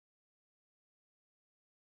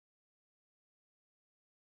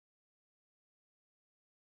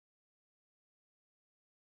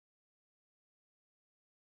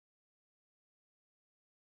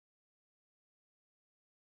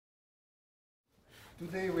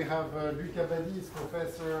Today we have Luc Abbadie, is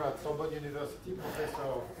professor at Sorbonne University, professor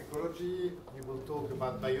of ecology. He will talk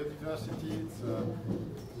about biodiversity.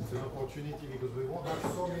 It's an opportunity because we won't have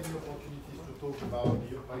so many opportunities to talk about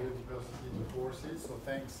biodiversity in the courses. So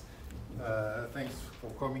thanks for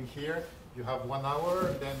coming here. You have 1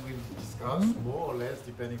 hour, then we'll discuss more or less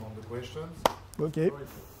depending on the questions. Okay.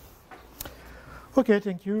 Okay,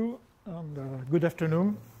 thank you, and good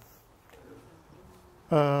afternoon.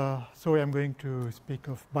 So I'm going to speak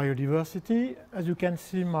of biodiversity. As you can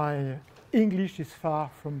see, my English is far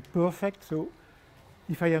from perfect, so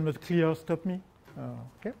if I am not clear, stop me.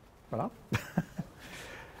 Okay, voilà.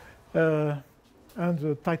 And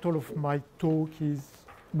the title of my talk is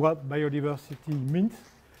What Biodiversity Means.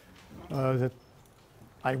 That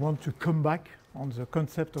I want to come back on the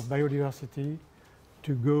concept of biodiversity,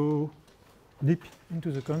 to go deep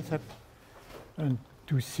into the concept and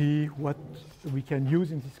to see what we can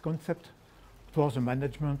use in this concept for the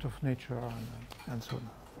management of nature and so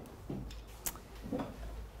on.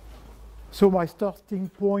 So my starting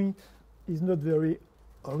point is not very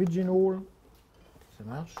original. Ça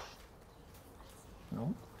marche?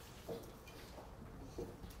 No?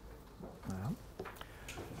 Voilà.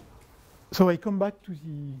 So I come back to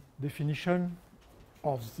the definition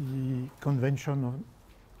of the Convention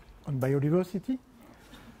on Biodiversity.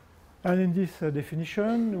 And in this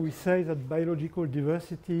definition, we say that biological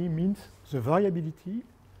diversity means the variability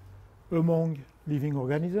among living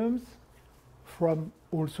organisms from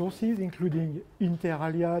all sources, including inter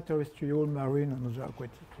alia, terrestrial, marine, and other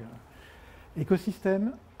aquatic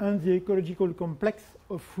ecosystem, and the ecological complex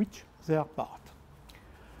of which they are part.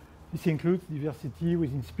 This includes diversity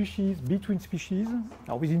within species, between species,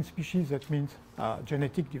 or within species, that means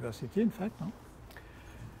genetic diversity, in fact.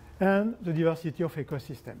 And the diversity of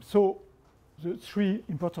ecosystems. So the three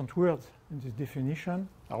important words in this definition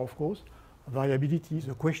are, of course, variability.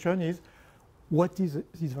 The question is, what is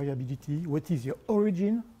this variability? What is the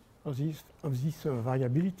origin of this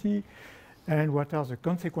variability? And what are the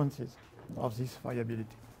consequences of this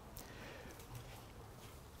variability?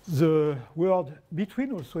 The word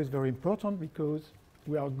between also is very important because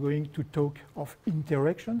we are going to talk of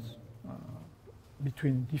interactions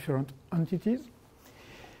between different entities.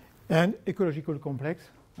 And ecological complex,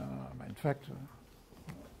 in fact,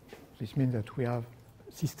 this means that we have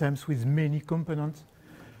systems with many components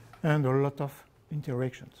and a lot of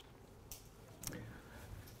interactions.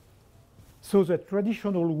 So the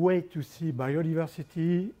traditional way to see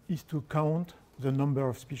biodiversity is to count the number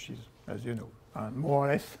of species, as you know. And more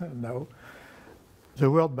or less now, the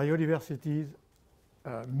word biodiversity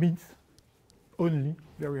means only,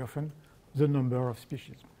 very often, the number of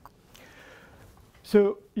species.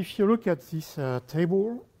 So if you look at this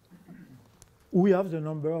table, we have the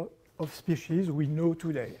number of species we know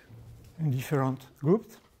today in different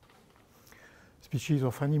groups, species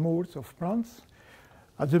of animals, of plants.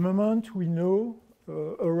 At the moment, we know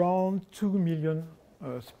around 2 million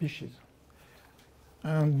species.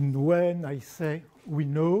 And when I say we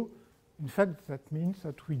know, in fact, that means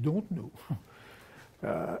that we don't know.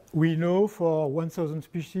 We know for 1,000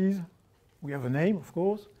 species, we have a name, of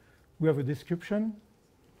course. We have a description,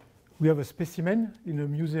 we have a specimen in a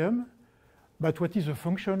museum, but what is the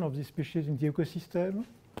function of this species in the ecosystem?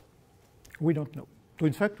 We don't know. So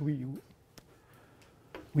in fact, we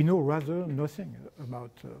know rather nothing about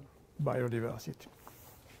biodiversity.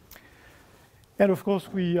 And of course,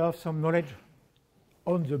 we have some knowledge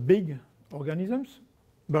on the big organisms,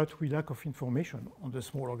 but we lack of information on the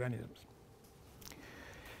small organisms.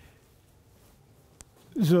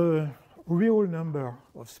 The real number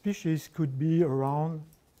of species could be around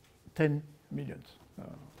 10 million.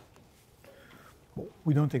 Well,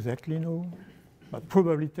 we don't exactly know, but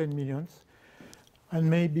probably 10 million. And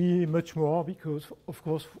maybe much more because, of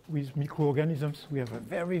course, with microorganisms, we have a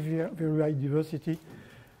very, very high diversity.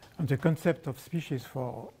 And the concept of species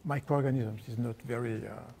for microorganisms is not very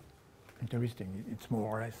interesting. It's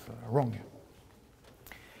more or less wrong.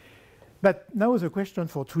 But now the question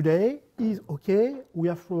for today is, okay, we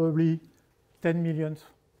have probably 10 million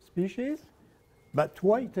species, but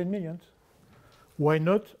why 10 million? Why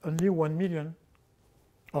not only 1 million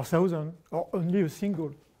or 1,000 or only a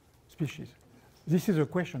single species? This is a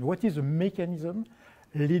question. What is the mechanism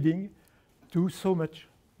leading to so much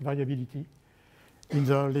variability in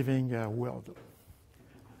the living world?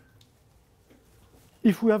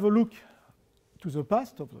 If we have a look to the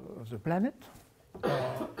past of the planet,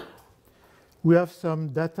 we have some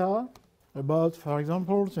data about, for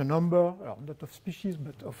example, the number, not of species,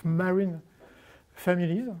 but of marine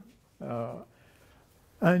families.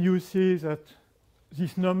 And you see that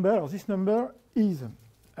this number is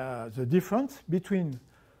the difference between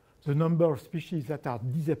the number of species that are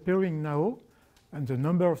disappearing now and the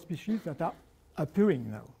number of species that are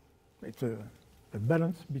appearing now. It's a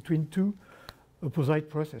balance between two opposite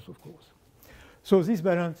processes, of course. So this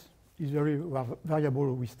balance is very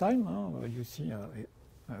variable with time. You see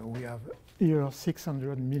we have here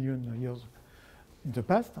 600 million years in the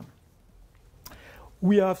past.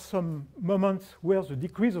 We have some moments where the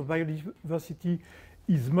decrease of biodiversity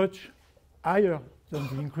is much higher than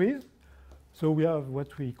the increase. So we have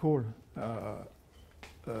what we call a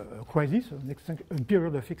crisis, a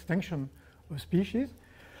period of extinction of species.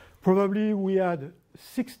 Probably we had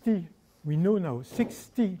 60, we know now,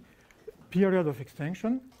 60 periods of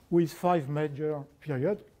extinction with 5 major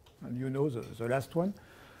periods. And you know the last one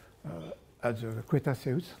at the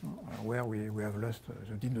Cretaceous, where we have lost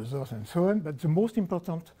the dinosaurs and so on. But the most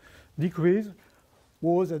important decrease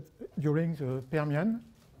was during the Permian.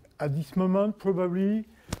 At this moment, probably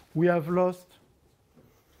we have lost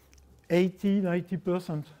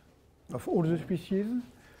 80–90% of all the species,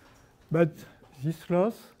 but this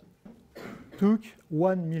loss took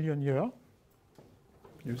 1 million years.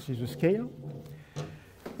 You see the scale.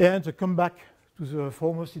 And the comeback to the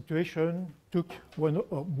former situation took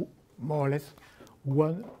more or less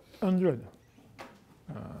 100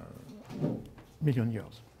 million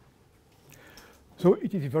years. So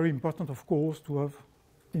it is very important, of course, to have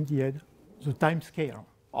in the end the time scale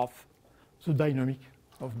of the dynamic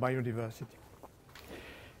of biodiversity.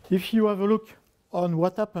 If you have a look on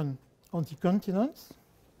what happened on the continents,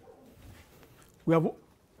 we have,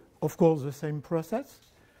 of course, the same process.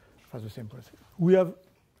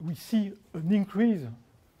 We see an increase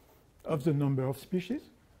of the number of species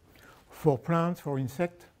for plants, for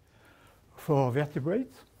insects, for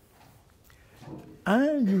vertebrates.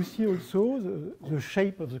 And you see also the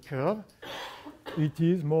shape of the curve. It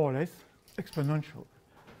is more or less exponential.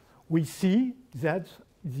 We see that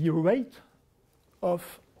the rate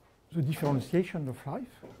of the differentiation of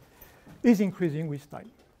life is increasing with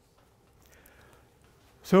time.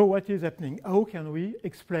 So what is happening? How can we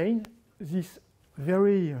explain this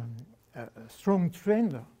very strong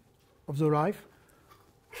trend of the life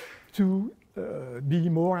to be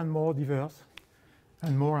more and more diverse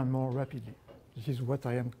and more rapidly? This is what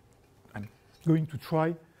I'm going to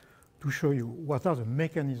try to show you. What are the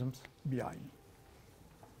mechanisms behind?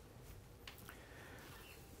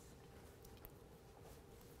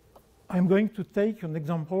 I'm going to take an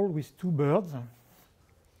example with 2 birds,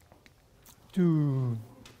 2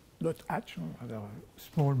 not hatch, they're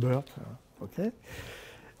small birds, okay?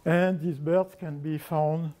 And these birds can be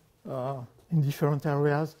found in different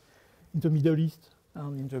areas in the Middle East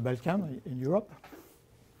and in the Balkans, in Europe.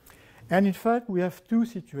 And in fact, we have 2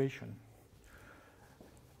 situations.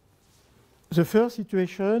 The first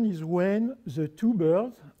situation is when the 2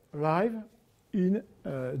 birds live in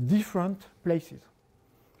different places.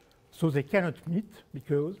 So they cannot meet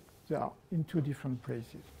because they are in 2 different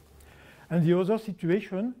places. And the other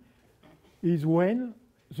situation is when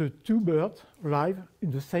the 2 birds live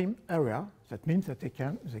in the same area. That means that they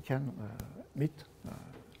can meet.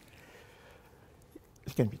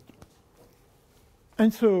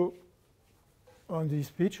 And so on this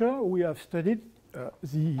picture, we have studied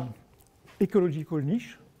the ecological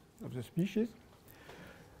niche of the species.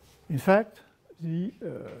 In fact, the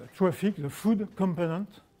trophic, the food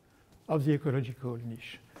component of the ecological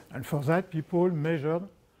niche. And for that, people measured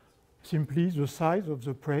simply the size of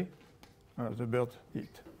the prey the bird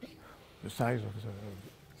eat, the size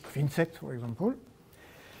of insects, for example.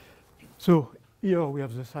 So here we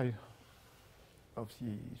have the size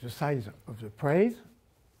of the prey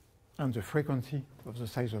and the frequency of the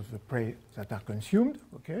size of the prey that are consumed.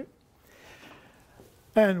 Okay.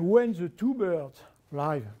 And when the 2 birds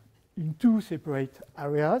live in 2 separate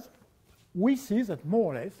areas, we see that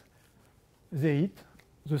more or less they eat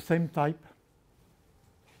the same type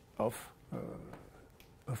of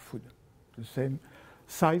food, the same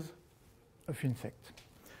size of insect.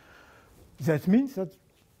 That means that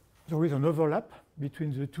there is an overlap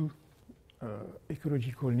between the 2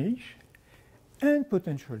 ecological niche, and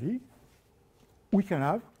potentially we can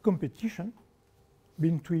have competition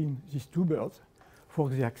between these 2 birds for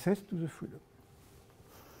the access to the food.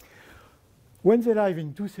 When they live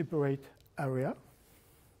in 2 separate areas,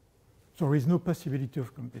 there is no possibility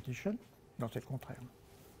of competition. Non, c'est le contraire.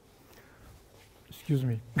 Excuse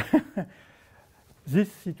me.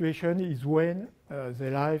 This situation is when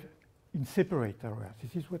they live in separate areas.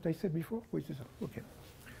 This is what I said before? Okay.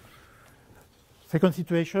 Second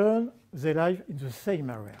situation, they live in the same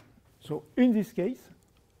area. So in this case,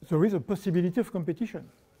 there is a possibility of competition.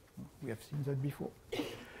 We have seen that before.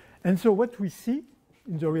 And so what we see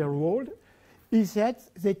in the real world is that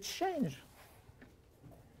they change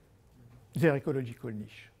their ecological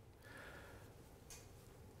niche.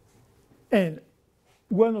 And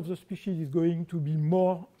one of the species is going to be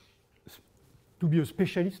a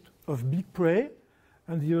specialist of big prey,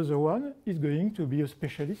 and the other one is going to be a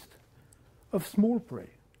specialist of small prey.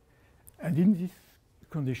 And in these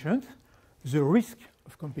conditions, the risk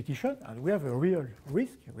of competition, and we have a real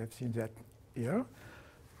risk, we have seen that here,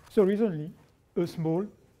 so there is only a small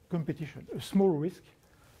competition, a small risk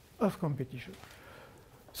of competition.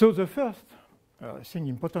 So the first thing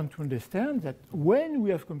important to understand that when we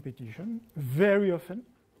have competition, very often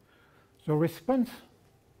the response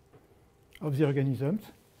of the organisms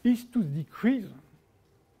is to decrease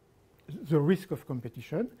the risk of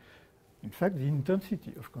competition, in fact, the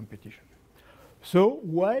intensity of competition. So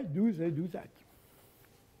why do they do that?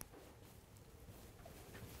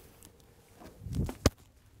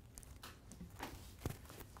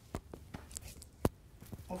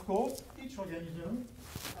 Of course, each organism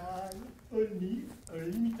has only a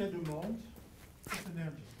limited amount of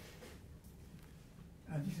energy.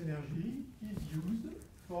 And this energy is used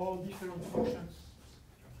for different functions.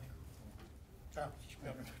 Ah, si je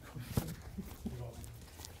perds le micro.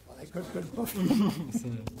 La colle colle pas.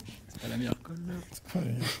 C'est pas la meilleure colle là.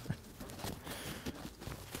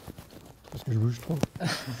 Parce que je bouge trop.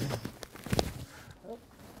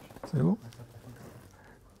 C'est bon?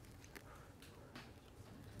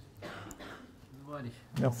 Bon, allez.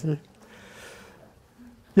 Merci.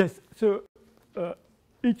 Yes, so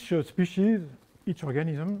each species, each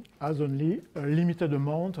organism has only a limited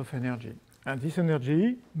amount of energy. And this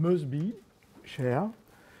energy must be shared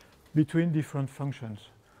between different functions.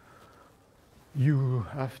 You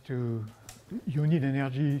need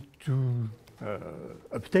energy to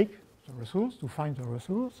uptake the resource, to find the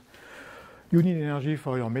resource. You need energy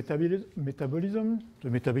for your metabolism. The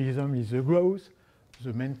metabolism is the growth,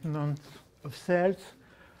 the maintenance of cells,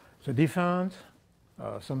 the defense.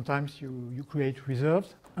 Sometimes you create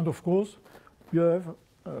reserves. And of course, you have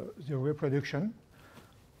the reproduction.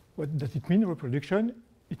 What does it mean, reproduction?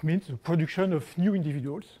 It means the production of new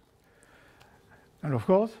individuals. And of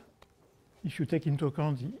course, if you take into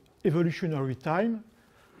account the evolutionary time,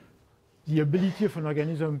 the ability of an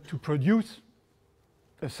organism to produce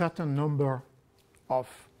a certain number of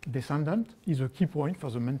descendants is a key point for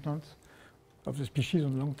the maintenance of the species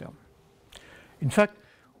on the long term. In fact,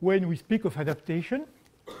 when we speak of adaptation,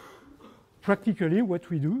 practically what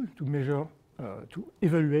we do to measure, to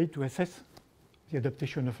evaluate, to assess the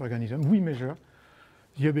adaptation of organisms, we measure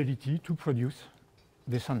the ability to produce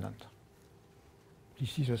descendants.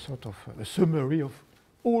 This is a sort of a summary of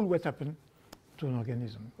all what happened to an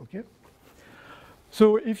organism. Okay?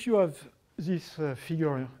 So if you have this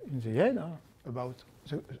figure in the head about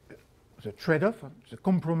the trade-off, the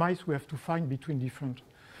compromise we have to find between different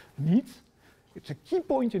needs, it's a key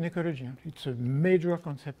point in ecology. It's a major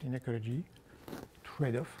concept in ecology,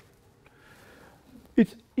 trade-off.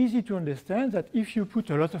 It's easy to understand that if you put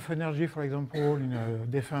a lot of energy, for example, in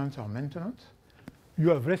defense or maintenance, you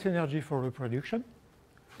have less energy for reproduction.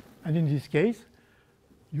 And in this case,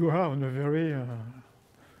 you are on a very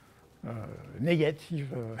negative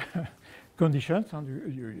conditions,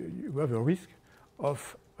 and you have a risk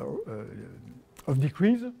of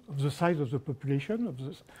decrease of the size of the population,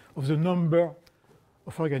 of the number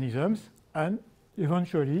of organisms, and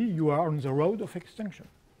eventually you are on the road of extinction.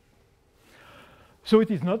 So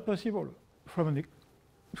it is not possible from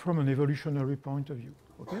an evolutionary point of view.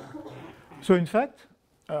 Okay? So in fact,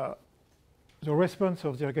 the response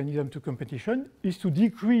of the organism to competition is to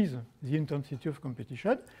decrease the intensity of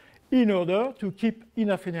competition in order to keep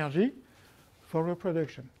enough energy for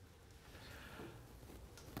reproduction.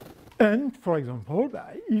 And, for example,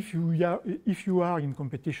 if you are in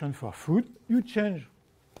competition for food, you change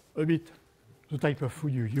a bit the type of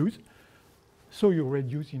food you use, so you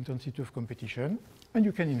reduce the intensity of competition, and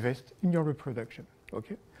you can invest in your reproduction.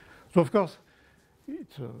 Okay? So, of course,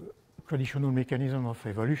 it's a traditional mechanism of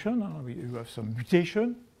evolution. You have some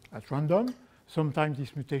mutation at random. Sometimes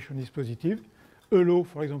this mutation is positive. Allow,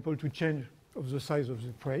 for example, to change of the size of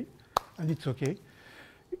the prey, and it's okay.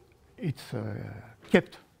 It's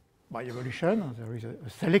kept by evolution. There is a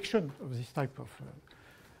selection of this type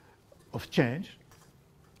of change,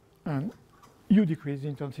 and you decrease the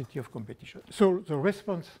intensity of competition. So the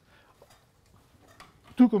response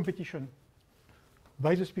to competition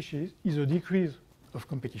by the species is a decrease of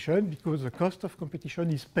competition, because the cost of competition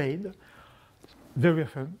is paid very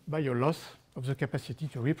often by a loss of the capacity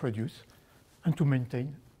to reproduce and to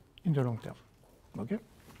maintain in the long term. Okay?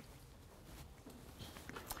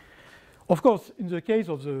 Of course, in the case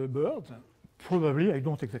of the birds, probably, I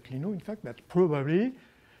don't exactly know in fact, but probably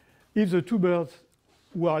if the two birds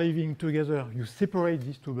who are living together, you separate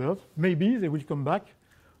these two birds, maybe they will come back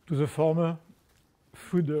to the former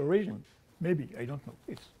food region. Maybe, I don't know.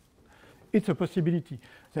 It's a possibility.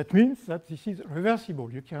 That means that this is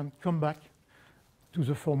reversible. You can come back to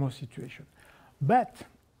the former situation. But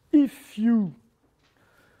if you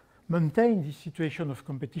maintain this situation of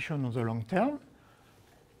competition on the long term,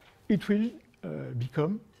 it will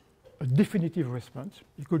become a definitive response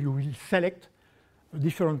because you will select a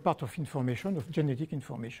different part of information, of genetic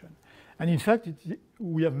information. And in fact,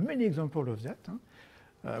 we have many examples of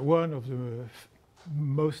that. One of the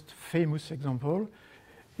most famous examples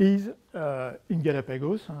is in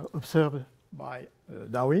Galapagos, observed by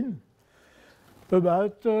Darwin,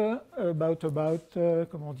 about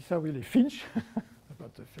comment on dit ça, oui, les finch,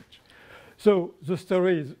 about the finch. So the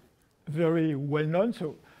story is very well known.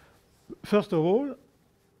 So first of all,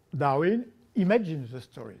 Darwin imagined the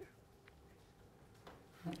story.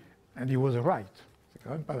 And he was right. C'est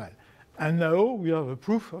quand même pas mal. And now we have a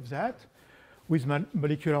proof of that. With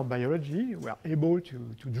molecular biology, we are able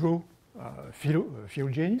to draw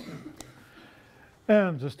phylogeny.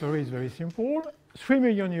 And the story is very simple. 3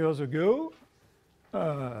 million years ago,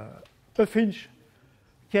 a finch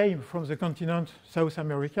came from the continent South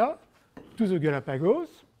America to the Galapagos.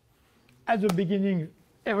 At the beginning,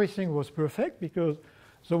 everything was perfect because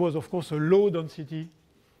there was, of course, a low density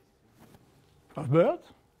of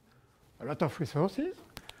birds, a lot of resources.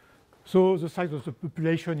 So the size of the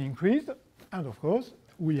population increased. And of course,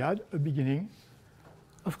 we had a beginning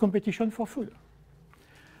of competition for food.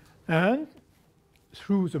 And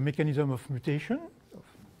through the mechanism of mutation, of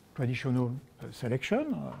traditional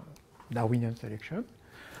selection, Darwinian selection,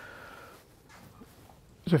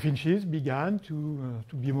 the finches began to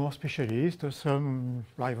be more specialist. Some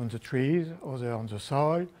live on the trees, others on the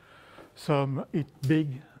soil. Some eat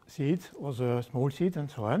big seeds, others small seeds,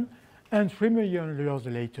 and so on. And 3 million years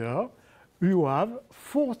later, you have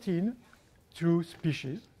 14 true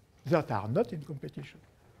species that are not in competition.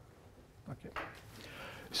 Okay.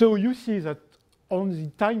 So you see that on the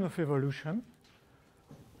time of evolution,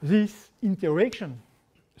 this interaction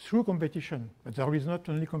through competition, but there is not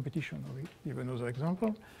only competition, I will give another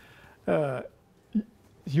example.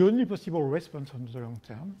 The only possible response on the long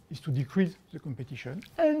term is to decrease the competition,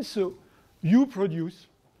 and so you produce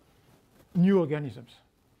new organisms.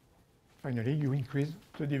 Finally, you increase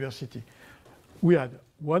the diversity. We had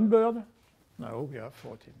one bird. Now we have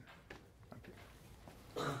 14. Okay.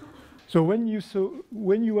 So when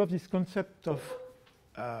you have this concept of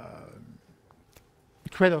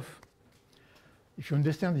trade-off, if you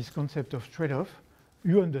understand this concept of trade-off,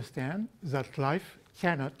 you understand that life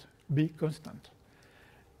cannot be constant,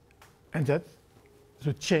 and that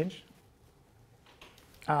the change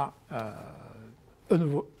are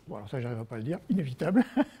voilà, ça j'arrive pas à le dire, inévitable.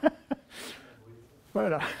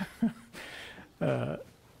 Voilà.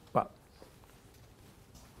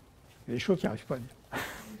 Des choses qui n'arrivent pas à dire.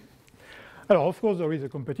 Alors, of course, there is a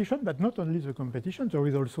competition, but not only the competition, there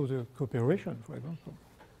is also the cooperation, for example.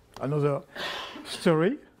 Another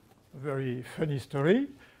story, a very funny story,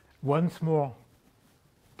 once more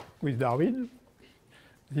with Darwin.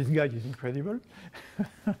 This guy is incredible.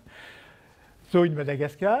 So in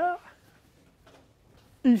Madagascar,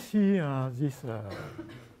 you see this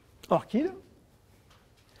orchid,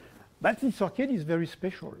 but this orchid is very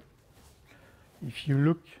special. If you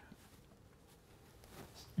look,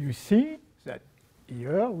 you see that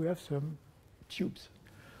here we have some tubes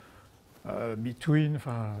between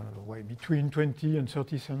 20 and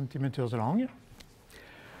 30 centimeters long.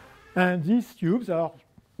 And these tubes are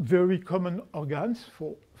very common organs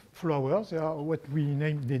for flowers. They are what we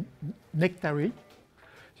name the nectary.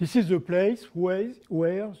 This is the place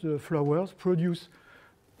where the flowers produce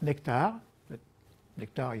nectar. But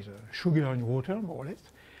nectar is sugar in water, more or less.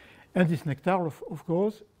 And this nectar, of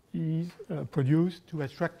course, is produced to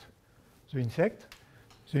attract the insect.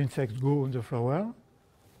 The insects go on the flower.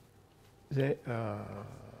 They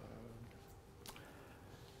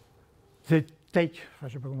take, enfin, je ne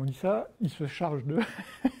sais pas comment on dit ça, ils se chargent de,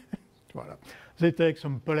 voilà. They take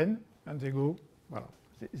some pollen and they go, voilà.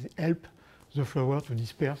 They help the flower to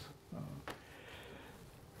disperse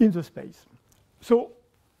in the space. So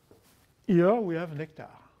here we have nectar.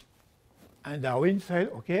 And Darwin said,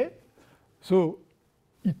 okay, so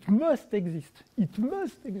it must exist. It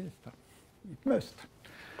must exist. It must.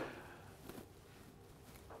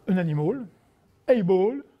 An animal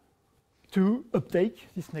able to uptake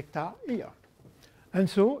this nectar here. And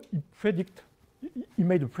so he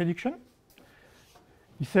made a prediction.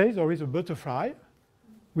 He says there is a butterfly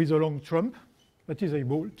with a long trunk that is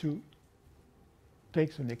able to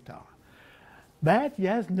takes the nectar. But he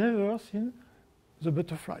has never seen the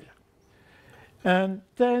butterfly. And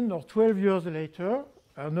 10 or 12 years later,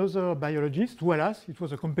 another biologist, Wallace, it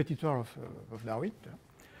was a competitor of Darwin,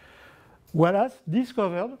 Wallace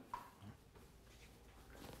discovered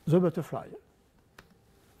the butterfly.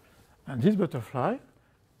 And this butterfly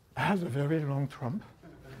has a very long trunk,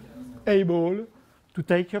 able to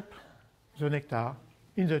take up the nectar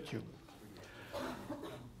in the tube.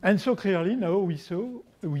 And so clearly now we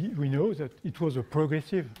know that it was a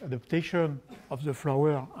progressive adaptation of the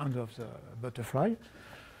flower and of the butterfly.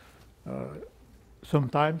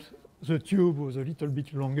 Sometimes the tube was a little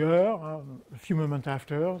bit longer. A few moments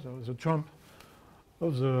after, the trunk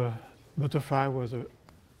of the butterfly was a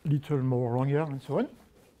little more longer, and so on.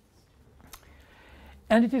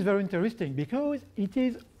 And it is very interesting because it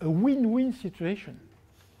is a win-win situation.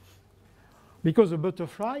 Because the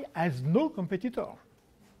butterfly has no competitor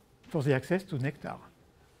for the access to nectar.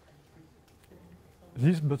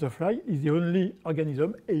 This butterfly is the only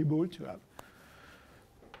organism able to have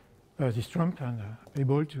this trunk and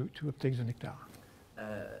able to uptake the nectar.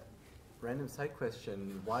 Random side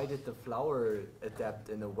question, why did the flower adapt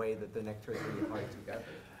in a way that the nectar is really hard to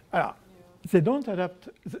gather? They don't adapt.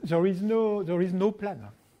 There is no plan.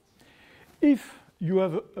 If you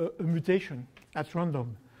have a mutation at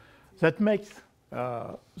random that makes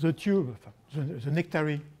the tube, the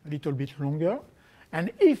nectary, a little bit longer,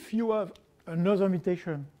 and if you have another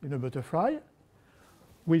mutation in a butterfly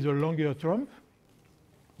with a longer trunk,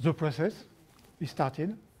 the process is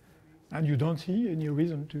started, and you don't see any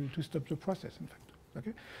reason to stop the process, in fact.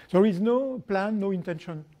 Okay? There is no plan, no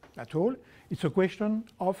intention at all. It's a question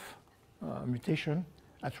of mutation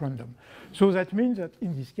at random. So that means that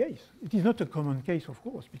in this case, it is not a common case, of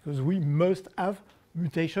course, because we must have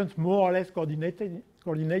mutations more or less coordinated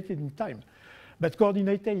in time. But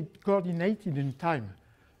coordinated in time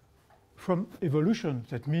from evolution,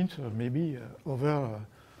 that means maybe over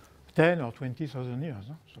 10 or 20,000 years.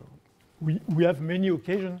 Huh? So we have many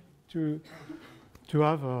occasions to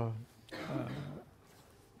have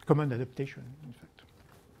common adaptation, in fact.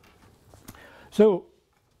 So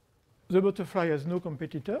the butterfly has no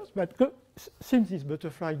competitors, but since this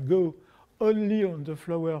butterfly go only on the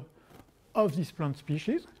flower of this plant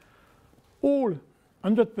species, all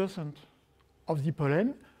 100% of the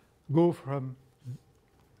pollen go from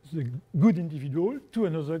the good individual to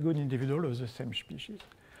another good individual of the same species.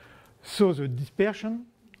 So the dispersion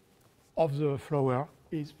of the flower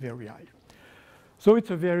is very high. So it's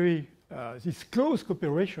a very, this close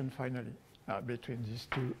cooperation finally between these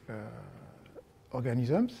two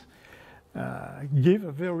organisms give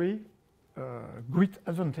a very great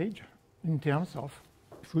advantage in terms of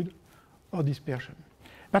food or dispersion.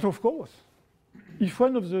 But of course, if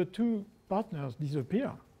one of the two partners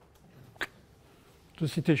disappear, the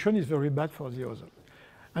situation is very bad for the other.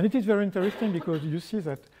 And it is very interesting because you see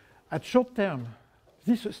that at short term,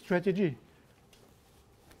 this strategy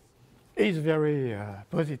is very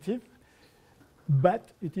positive, but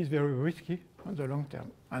it is very risky on the long term.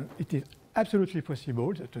 And it is absolutely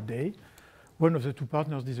possible that today one of the two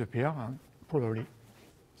partners disappear and probably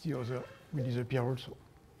the other will disappear also.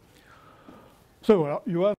 So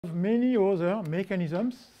you have many other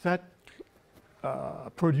mechanisms that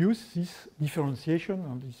produce this differentiation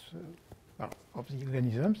on this, of the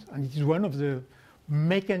organisms, and it is one of the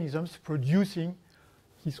mechanisms producing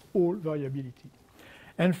this whole variability.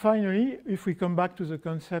 And finally, if we come back to the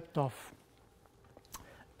concept of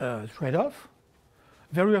trade-off,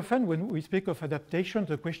 very often when we speak of adaptation,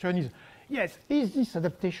 the question is, yes, is this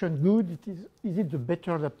adaptation good? Is it the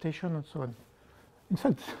better adaptation, and so on? In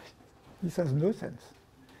fact, this has no sense,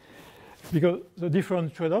 because the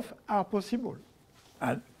different trade-offs are possible.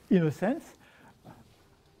 And in a sense,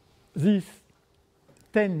 these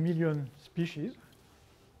 10 million species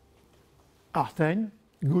are 10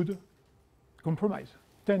 good compromise,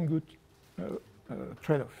 10 good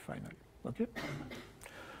trade-offs finally. Okay?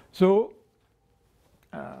 So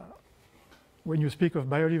when you speak of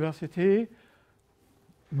biodiversity,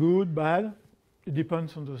 good, bad, it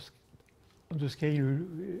depends on the scale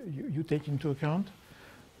you take into account.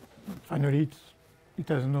 Finally, it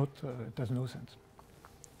has no sense.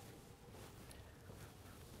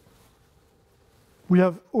 We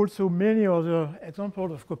have also many other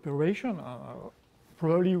examples of cooperation.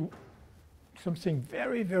 Probably something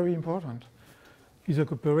very, very important is a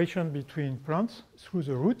cooperation between plants through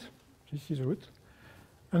the root, this is the root,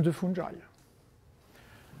 and the fungi.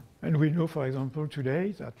 And we know, for example,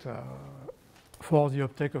 today that for the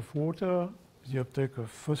uptake of water, the uptake of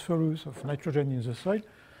phosphorus, of nitrogen in the soil,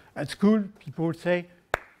 at school people say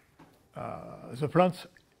the plants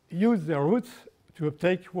use their roots to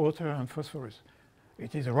uptake water and phosphorus.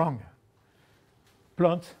 It is wrong.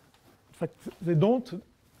 Plants, in fact, they don't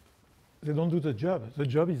do the job. The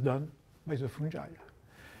job is done by the fungi.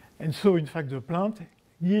 And so, in fact, the plant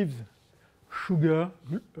gives sugar,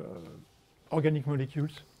 organic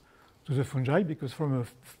molecules to the fungi, because from a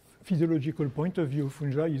physiological point of view,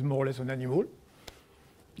 fungi is more or less an animal.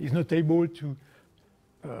 It's not able to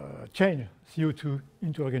change CO2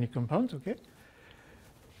 into organic compounds, okay?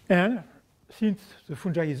 And since the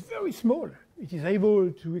fungi is very small, it is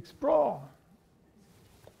able to explore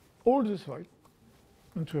all the soil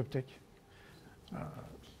and to uptake.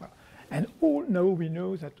 And now we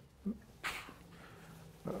know that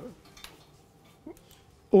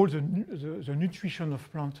all the nutrition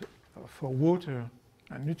of plants for water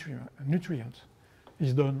and nutrients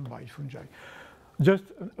is done by fungi. Just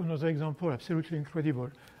another example, absolutely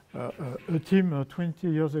incredible. A team 20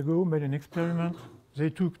 years ago made an experiment. They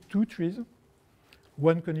took 2 trees,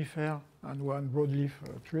 one conifer and one broadleaf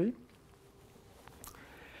tree.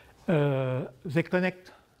 They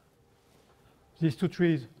connect these 2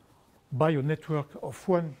 trees by a network of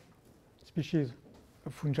 1 species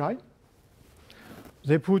of fungi.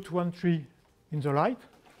 They put 1 tree in the light,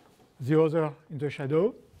 the other in the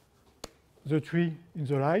shadow. The tree in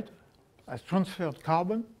the light has transferred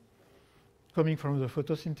carbon coming from the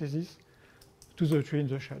photosynthesis to the tree in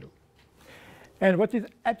the shadow. And what is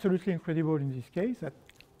absolutely incredible in this case, that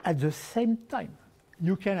at the same time,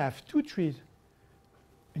 you can have 2 trees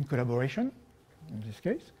in collaboration, in this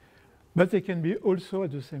case, but they can be also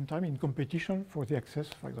at the same time in competition for the access,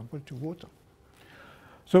 for example, to water.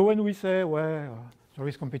 So when we say, well, there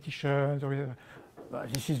is competition,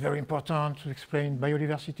 this is very important to explain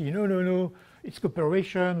biodiversity. No, it's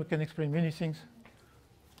cooperation. We can explain many things.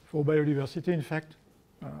 For biodiversity, in fact,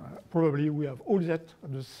 probably we have all that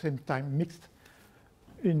at the same time mixed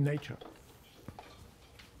in nature.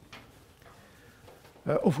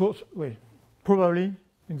 Of course, probably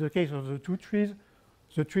in the case of the 2 trees,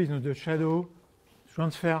 the trees in the shadow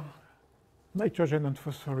transfer nitrogen and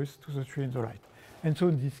phosphorus to the tree in the light. And so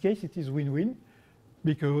in this case, it is win-win,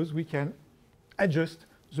 because we can adjust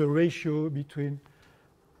the ratio between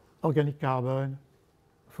organic carbon,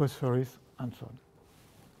 phosphorus, and so on.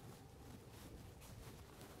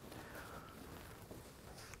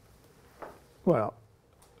 Voilà.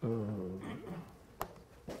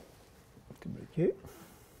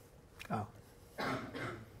 Ah.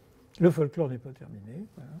 Le folklore n'est pas terminé.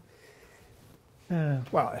 Voilà.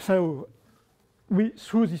 Well, so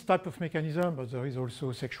through this type of mechanism, but there is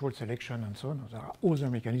also sexual selection and so on, there are other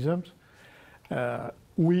mechanisms,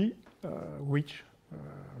 we reach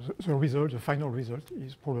the result, the final result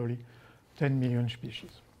is probably 10 million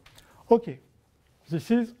species. Okay,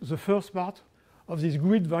 this is the first part of this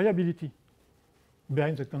grid variability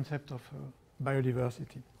behind the concept of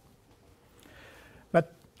biodiversity.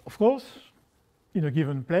 But of course, in a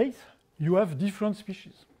given place, you have different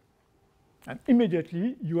species. And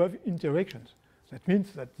immediately you have interactions. That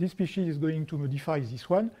means that this species is going to modify this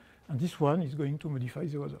one, and this one is going to modify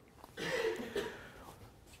the other.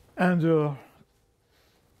 And of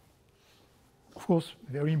course,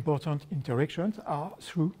 very important interactions are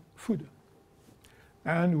through food.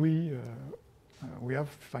 And we have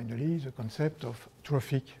finally the concept of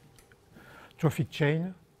trophic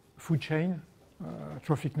chain, food chain,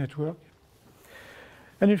 trophic network.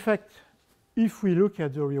 And in fact, if we look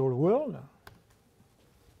at the real world,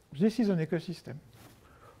 this is an ecosystem.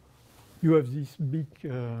 You have this big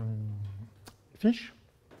fish,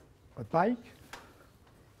 a pike.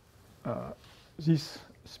 This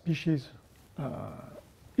species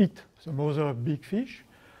eat some other big fish.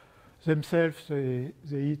 Themselves, they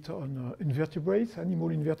eat on invertebrates, animal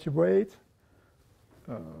invertebrates,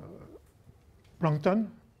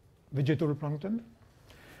 plankton, vegetal plankton.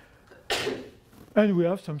 And we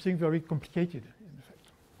have something very complicated, in fact.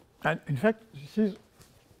 And in fact, this is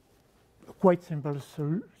a quite simple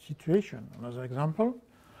situation. Another example,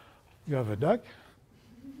 you have a duck,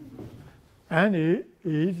 and he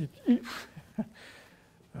is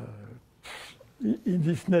in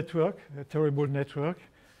this network, a terrible network.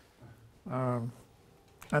 And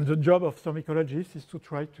the job of some ecologists is to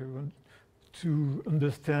try to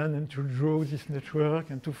understand and to draw this network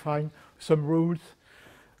and to find some rules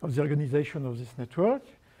of the organization of this network.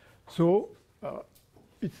 So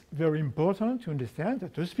it's very important to understand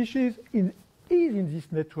that a species is in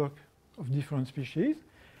this network of different species.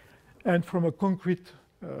 And from a concrete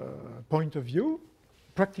point of view,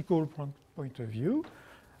 practical point of view,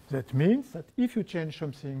 that means that if you change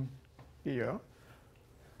something here,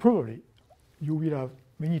 probably you will have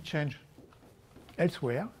many change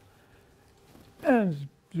elsewhere. And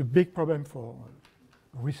the big problem for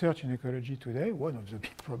research in ecology today, one of the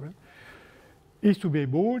big problems, is to be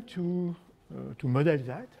able to model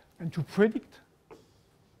that and to predict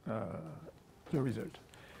the result.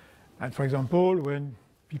 And for example, when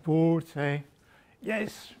people say,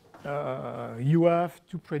 yes, you have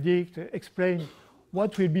to predict, explain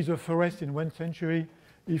what will be the forest in 1 century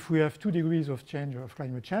if we have 2 degrees of change of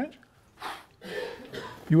climate change,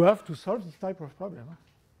 you have to solve this type of problem.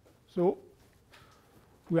 So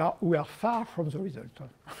we are far from the result.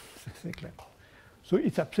 C'est clair. So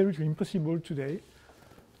it's absolutely impossible today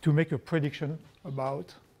to make a prediction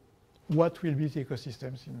about what will be the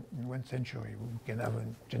ecosystems in 1 century. We can have a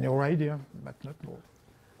general idea, but not more.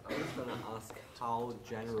 I was going to ask, how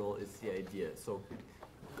general is the idea? So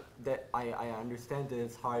that I understand that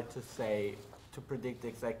it's hard to say, to predict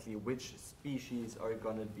exactly which species are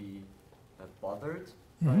going to be bothered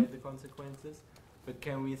by the consequences, but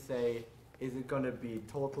can we say, is it going to be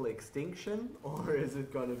total extinction, or is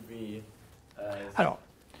it going to be... Alors,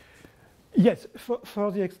 yes,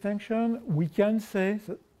 for the extinction, we can say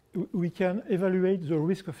that we can evaluate the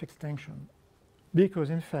risk of extinction. Because,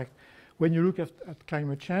 in fact, when you look at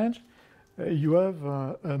climate change, you have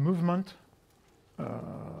a movement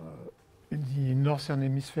in the northern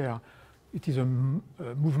hemisphere. It is a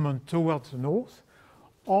movement towards the north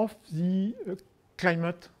of the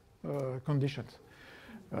climate conditions.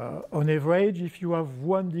 On average, if you have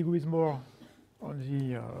 1 degree more on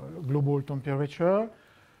the global temperature,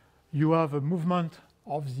 you have a movement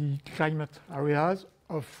of the climate areas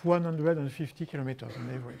of 150 kilometers on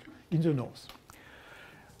average in the north.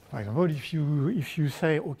 For example, if you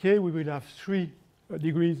say, okay, we will have 3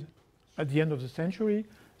 degrees at the end of the century,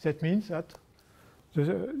 that means that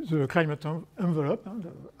the climate envelope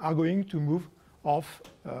are going to move off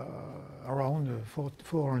around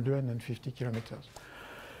 450 kilometers.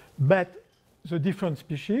 But the different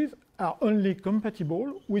species are only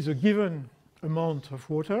compatible with a given amount of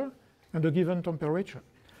water and a given temperature.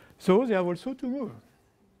 So they have also to move.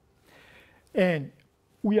 And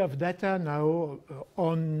we have data now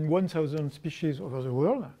on 1,000 species over the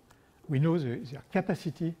world. We know their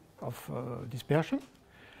capacity of dispersion.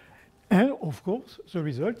 And of course, the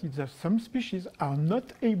result is that some species are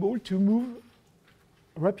not able to move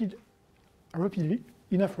rapidly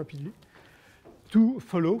to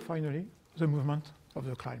follow finally the movement of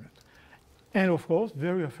the climate. And of course,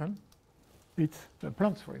 very often, it's the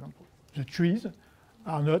plants, for example. The trees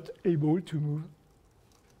are not able to move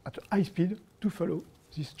at high speed to follow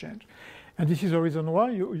this change. And this is the reason why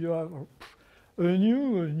you have a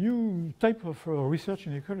new type of research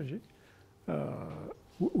in ecology.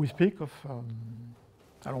 We speak of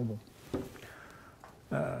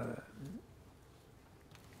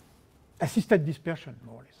assisted dispersion,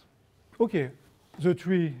 more or less. Okay, the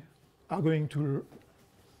trees are going to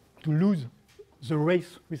lose the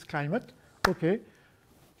race with climate. Okay,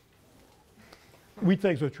 we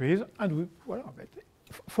take the trees and we, well,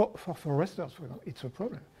 for foresters, for example, it's a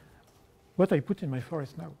problem. What I put in my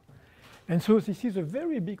forest now. And so this is a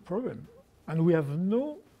very big problem. And we have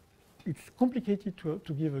it's complicated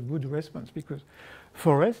to give a good response because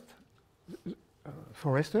foresters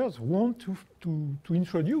want to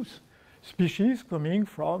introduce species coming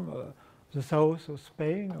from the south of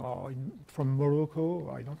Spain or from Morocco,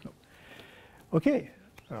 or I don't know. Okay,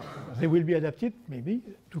 they will be adapted maybe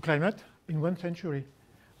to climate in 1 century.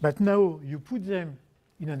 But now you put them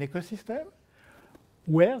in an ecosystem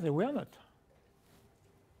where they were not.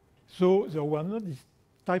 So there were not this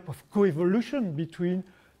type of coevolution between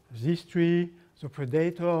this tree, the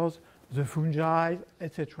predators, the fungi,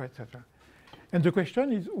 etc., etc. And the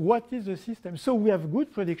question is, what is the system? So we have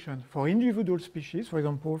good prediction for individual species, for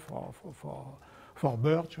example, for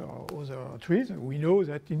birch or other trees. We know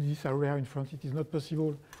that in this area in France it is not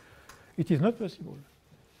possible. It is not possible.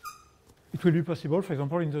 It will be possible, for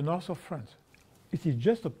example, in the north of France. It is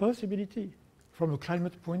just a possibility from a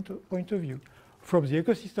climate point of view. From the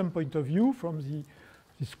ecosystem point of view, from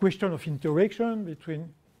this question of interaction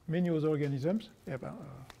between many other organisms, we are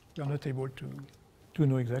not able to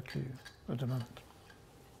know exactly at the moment.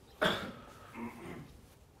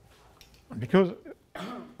 Because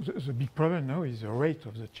the big problem now is the rate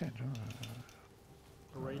of the change.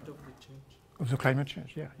 The rate of the change? Of the climate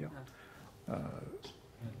change, yeah. Another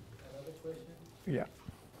question? Yeah.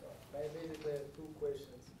 Basically, 2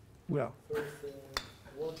 questions. Well. First,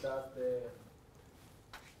 what does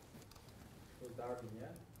Darwin,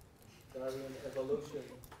 yeah? Darwin evolution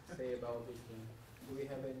say about this thing? Do we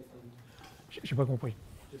have anything? J'ai pas compris.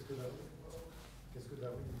 Qu'est-ce que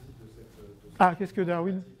Darwin dit de cette... Ah, qu'est-ce que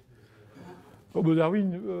Darwin? Oh, but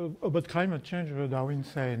Darwin, about climate change, Darwin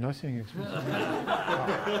say nothing explicitly.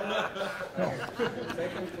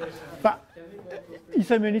 Second question. But Can we go to he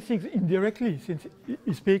said many things indirectly, since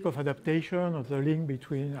he speak of adaptation, of the link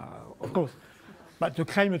between, of course. But the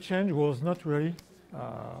climate change was not really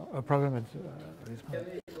a problem at this Can point.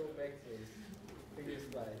 we go back to previous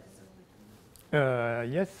slides?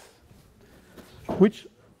 Yes. Which?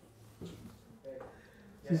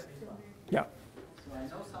 Yeah, Yeah. So I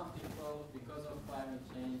know some people, because of climate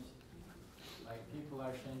change, like people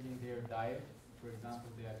are changing their diet. For example,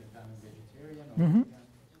 they are becoming vegetarian or vegan,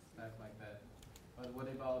 stuff like that. But what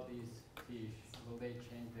about these fish? Will they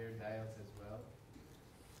change their diets as well?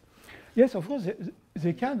 Yes, of course,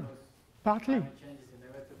 they can, Because partly. climate change is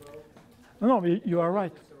inevitable. No, but you are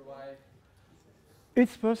right. To survive.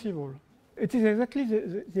 It's possible. It is exactly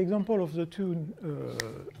the example of the two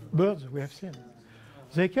birds we have seen.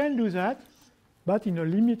 They can do that, but in a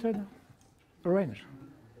limited range.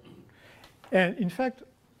 And in fact,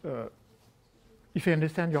 if I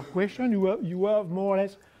understand your question, you have more or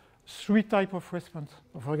less three types of response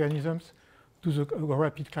of organisms to the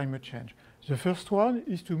rapid climate change. The first one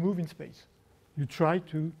is to move in space. You try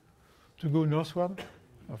to go northward,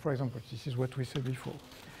 for example. This is what we said before.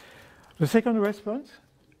 The second response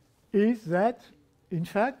is that, in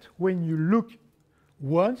fact, when you look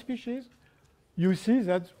one species, you see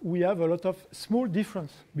that we have a lot of small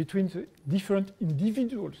difference between the different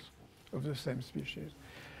individuals of the same species.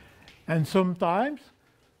 And sometimes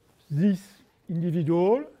this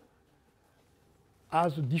individual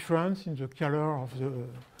has a difference in the color of the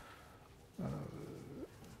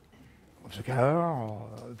color, or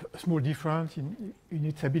a small difference in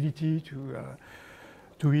its ability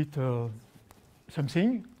to eat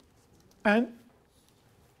something, and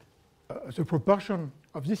the proportion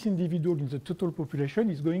of this individual in the total population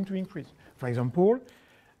is going to increase. For example,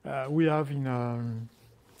 we have in, je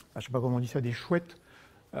ne sais pas comment on dit ça, des chouettes,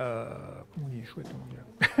 comment on dit les chouettes en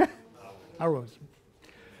anglais? Arrows.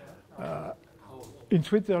 In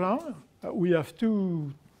Switzerland, we have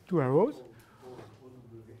two arrows.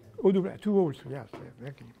 Two holes, yes,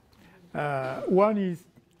 exactly. One is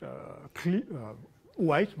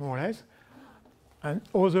white, more or less, and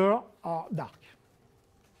other are dark.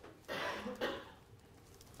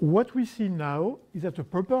 What we see now is that the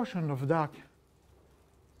proportion of dark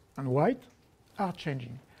and white are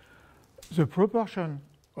changing. The proportion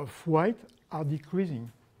of white are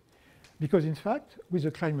decreasing because, in fact, with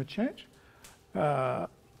the climate change, the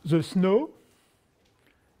snow,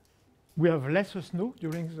 we have less snow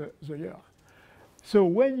during the year. So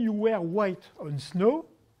when you wear white on snow,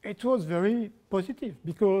 it was very positive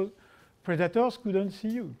because predators couldn't see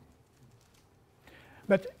you.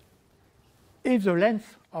 But if the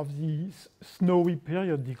length of the snowy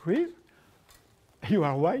period decreases, you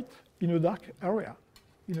are white in a dark area,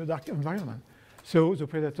 in a dark environment. So the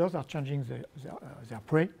predators are changing their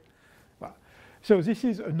prey. Well, so this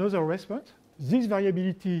is another response. This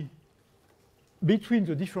variability between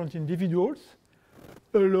the different individuals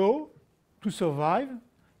allow to survive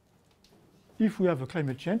if we have a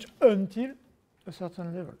climate change until a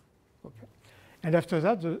certain level. Okay. And after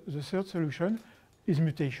that, the third solution is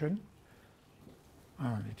mutation.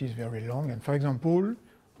 It is very long. And for example,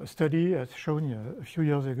 a study has shown a few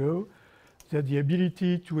years ago that the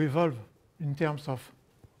ability to evolve in terms of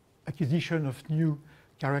acquisition of new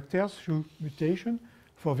characters through mutation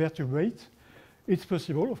for vertebrates, it's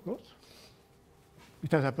possible, of course.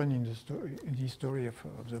 It has happened in the history of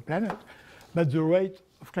the planet. But the rate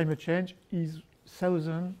of climate change is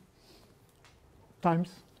 1,000 times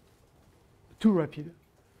too rapid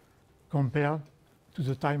compared to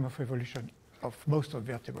the time of evolution of most of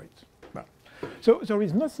vertebrates. Well, so there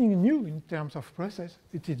is nothing new in terms of process.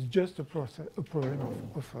 It is just a problem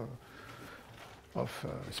of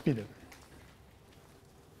speed.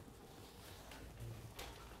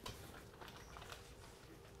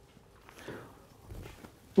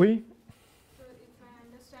 Oui? So if I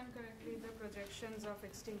understand correctly, the projections of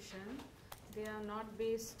extinction, they are not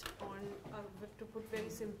based on, to put very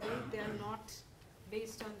simply, they are not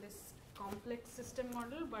based on this complex system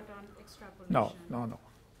model, but on extrapolation. No.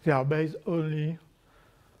 They are based only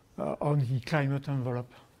on the climate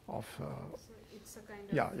envelope of. So it's a kind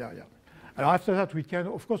of. Yeah. And after that, we can,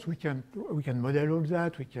 of course, we can model all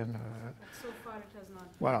that. We can. But so far, it has not.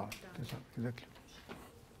 Voilà, been done. exactly.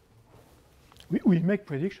 We make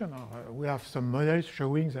prediction. We have some models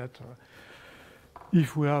showing that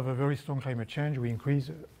if we have a very strong climate change, we increase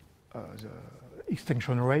the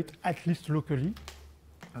extinction rate, at least locally,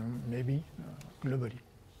 and maybe globally.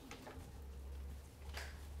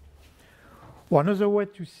 Well, another way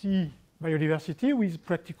to see biodiversity with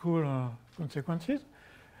practical consequences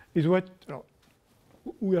is what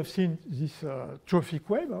we have seen this trophic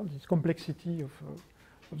web, this complexity of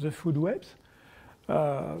the food webs.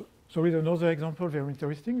 There is another example very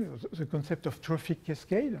interesting, the concept of trophic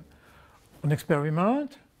cascade. On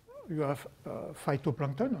experiment, you have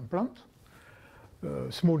phytoplankton on plant,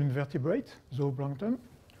 small invertebrates, zooplankton,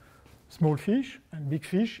 small fish, and big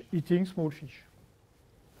fish eating small fish.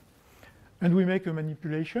 And we make a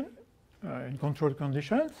manipulation in controlled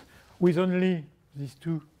conditions with only these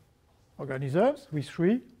two organisms, with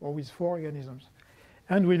 3 or with 4 organisms.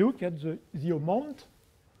 And we look at the amount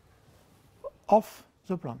of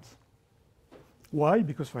the plants. Why?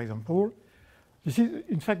 Because, for example, this is,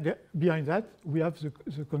 in fact, behind that, we have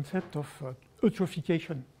the concept of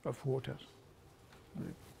eutrophication of waters.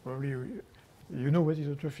 Probably you know what is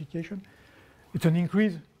eutrophication. It's an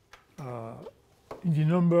increase in the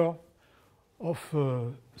number of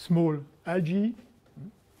small algae.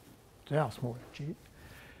 They are small algae.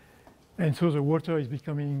 And so the water is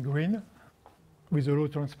becoming green with a low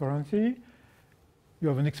transparency. You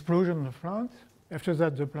have an explosion of plants. After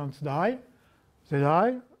that, the plants die. They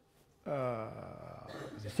die.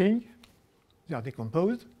 They sink. They are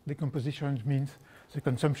decomposed. Decomposition means the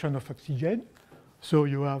consumption of oxygen. So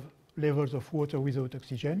you have levels of water without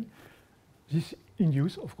oxygen. This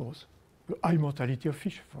induces, of course, the high mortality of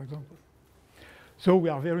fish, for example. So we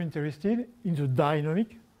are very interested in the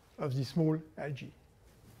dynamic of the small algae.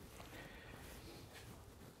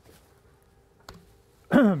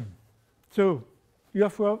 So you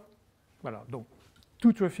have voilà, donc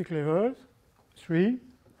 2 trophic levels, 3,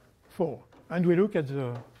 4. And we look at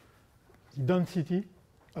the density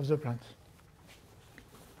of the plants.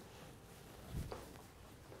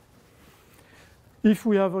 If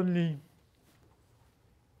we have only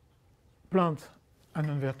plants and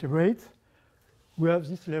invertebrates, we have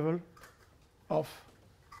this level of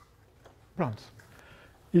plants.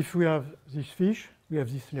 If we have this fish, we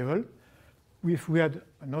have this level. If we had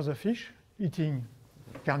another fish eating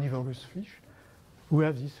carnivorous fish, we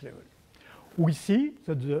have this level. We see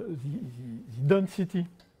that the density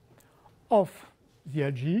of the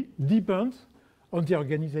algae depends on the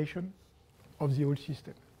organization of the whole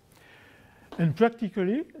system. And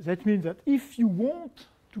practically, that means that if you want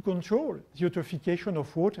to control the eutrophication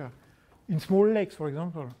of water in small lakes, for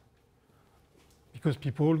example, because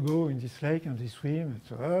people go in this lake and they swim and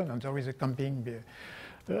so on, and there is a camping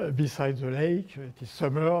beside the lake, it is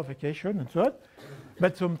summer, vacation, and so on.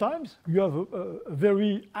 But sometimes you have a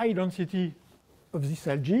very high density of this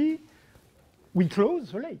algae, we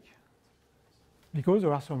close the lake because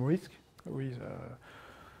there are some risks with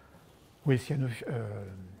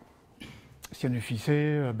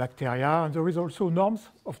cyanophyceae, bacteria, and there is also norms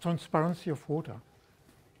of transparency of water.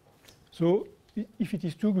 So if it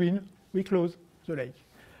is too green, we close the lake.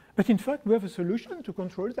 But in fact, we have a solution to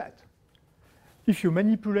control that. If you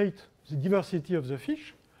manipulate the diversity of the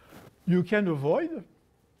fish, you can avoid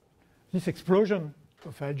this explosion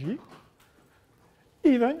of algae,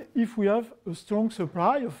 even if we have a strong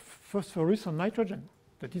supply of phosphorus and nitrogen.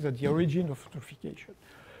 That is at the origin of eutrophication.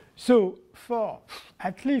 So for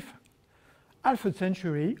at least half a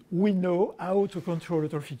century, we know how to control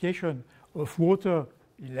eutrophication of water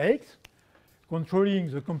in lakes, controlling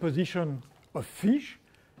the composition of fish,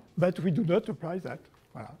 but we do not apply that.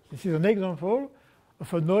 Voilà. This is an example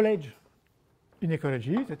of a knowledge in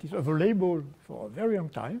ecology that is available for a very long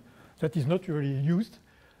time, that is not really used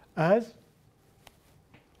as,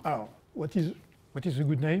 what is a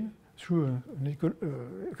good name? Through an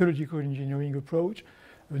ecological engineering approach,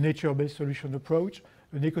 a nature-based solution approach,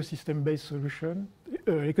 an ecosystem-based solution,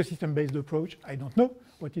 ecosystem-based approach. I don't know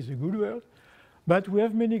what is a good word, but we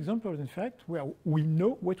have many examples, in fact, where we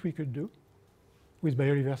know what we could do with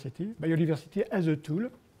biodiversity as a tool,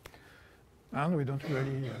 and we don't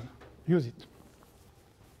really use it.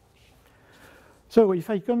 So if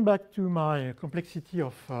I come back to my complexity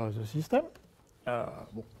of the system,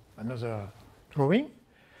 another drawing.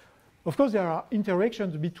 Of course, there are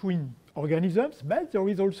interactions between organisms, but there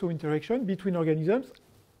is also interaction between organisms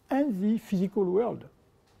and the physical world.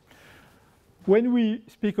 When we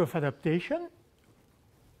speak of adaptation,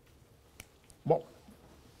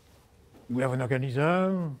 we have an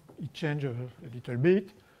organism, it changes a little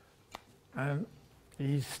bit, and it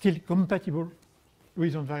is still compatible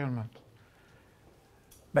with the environment.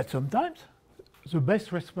 But sometimes, the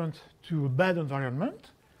best response to a bad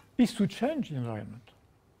environment is to change the environment.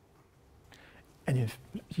 And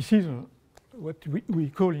this is what we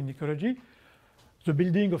call in ecology the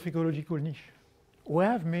building of ecological niche. We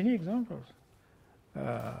have many examples.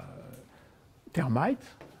 Termites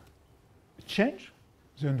change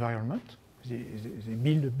the environment. They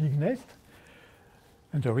build a big nest,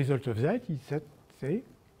 And the result of that is that they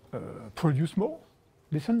produce more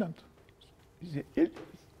descendants.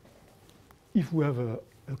 If we have a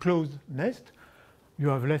closed nest, you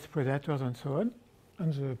have less predators and so on,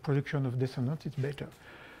 and the production of descendants is better.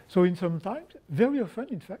 So in some times, very often,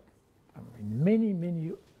 in fact,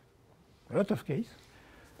 in a lot of cases,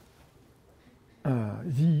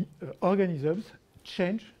 the organisms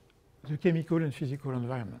change the chemical and physical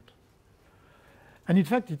environment. And in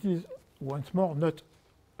fact, it is, once more, not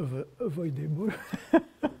avoidable.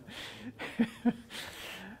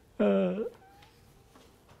 I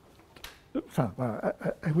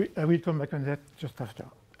will come back on that just after.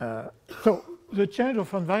 So the change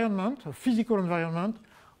of environment, of physical environment,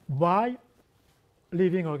 by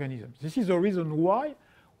living organisms. This is the reason why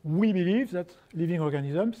we believe that living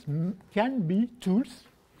organisms can be tools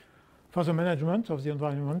for the management of the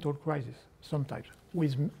environmental crisis, sometimes.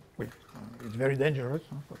 It's very dangerous,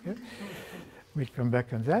 okay? We'll come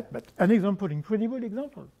back on that, but an example, incredible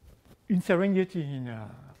example. In Serengeti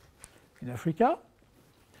in Africa,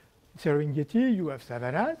 in Serengeti you have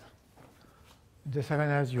savannas. In the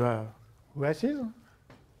savannas you have grasses,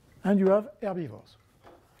 and you have herbivores.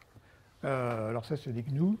 Alors ça c'est des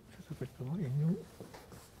gnous, ça s'appelle comment les gnous?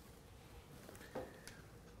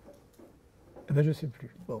 Eh ben je sais plus.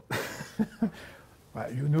 Bon.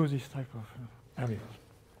 Well, you know this type of herbivores.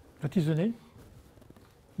 What is the name?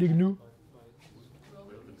 Les gnous.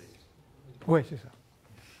 Ouais, c'est ça.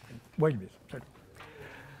 Wild beast.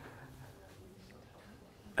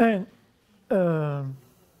 And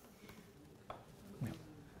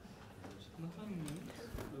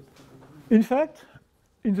in fact,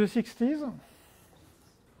 in the 60s,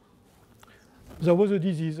 there was a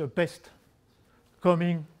disease, a pest,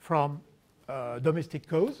 coming from domestic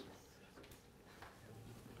cows.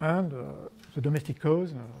 And the domestic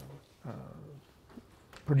cows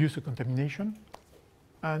produce a contamination.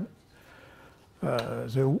 And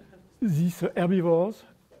these herbivores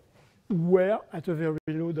were at a very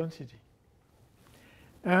low density.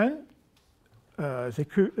 And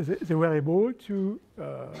they were able to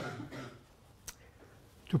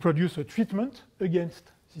produce a treatment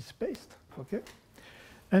against this pest. Okay?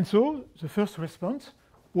 And so the first response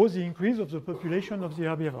was the increase of the population of the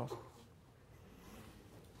herbivores,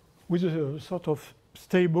 with a sort of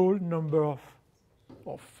stable number of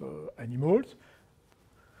animals.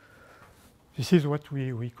 This is what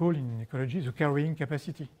we call in ecology the carrying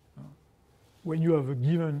capacity. When you have a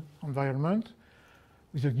given environment,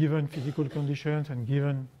 with a given physical conditions and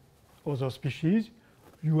given other species,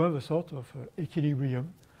 you have a sort of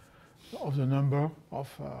equilibrium of the number of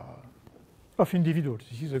individuals.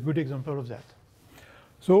 This is a good example of that.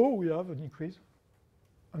 So we have an increase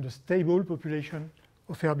on the stable population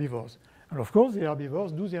of herbivores. And of course, the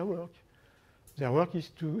herbivores do their work. Their work is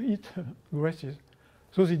to eat grasses.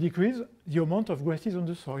 So they decrease the amount of grasses on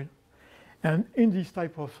the soil. And in this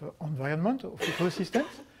type of environment, of ecosystems,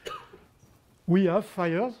 we have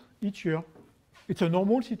fires each year. It's a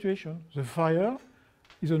normal situation. The fire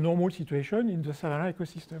is a normal situation in the savanna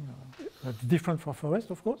ecosystem. That's different for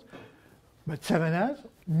forest, of course. But savannas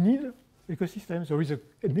need ecosystems. There is a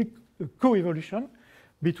co-evolution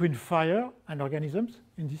between fire and organisms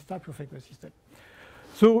in this type of ecosystem.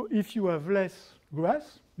 So if you have less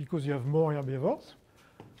grass, because you have more herbivores,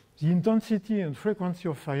 the intensity and frequency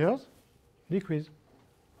of fires decrease.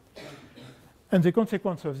 And the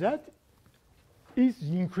consequence of that is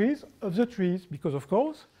the increase of the trees, because of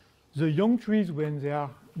course, the young trees, when they are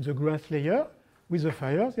in the grass layer, with the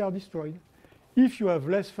fire, they are destroyed. If you have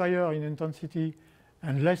less fire in intensity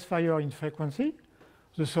and less fire in frequency,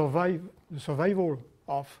 the survival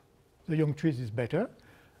of the young trees is better,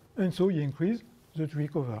 and so you increase the tree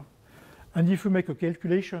cover. And if you make a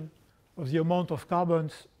calculation of the amount of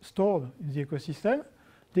carbon stored in the ecosystem,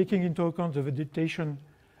 taking into account the vegetation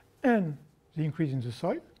and the increase in the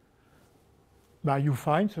soil, you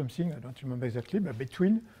find something, I don't remember exactly, but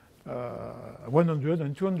between 100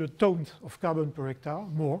 and 200 tons of carbon per hectare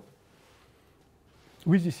more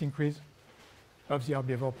with this increase of the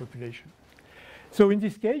herbivore population. So in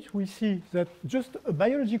this case, we see that just a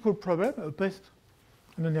biological problem, a pest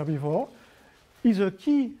and an herbivore, is a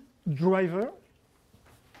key driver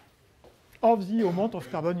of the amount of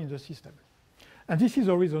carbon in the system. And this is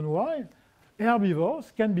the reason why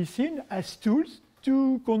herbivores can be seen as tools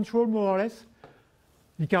to control more or less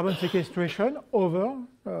the carbon sequestration over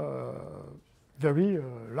very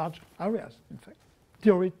large areas, in fact.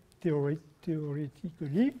 Theoretically,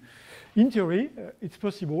 in theory, it's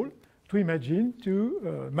possible to imagine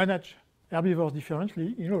to manage herbivores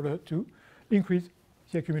differently in order to increase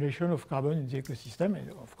the accumulation of carbon in the ecosystem and,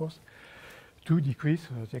 of course, to decrease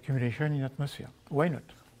the accumulation in atmosphere. Why not?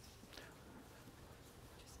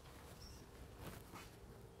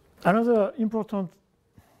 Another important.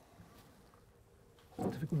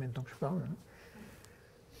 Ça fait combien de temps que je parle, hein?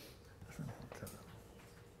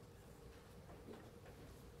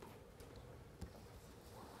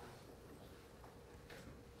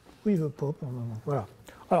 Oui, il veut pas pour le moment. Voilà.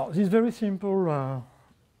 Alors, this very simple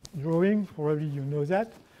drawing, probably you know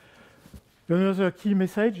that. Another key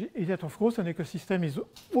message is that, of course, an ecosystem is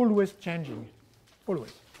always changing,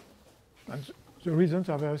 always. And the reasons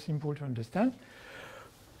are very simple to understand.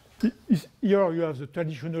 Here you have the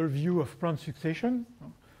traditional view of plant succession.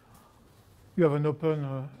 You have an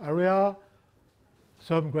open area,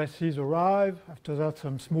 some grasses arrive, after that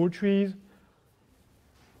some small trees.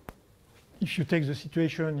 If you take the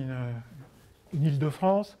situation in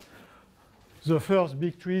Île-de-France, the first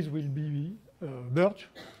big trees will be birch,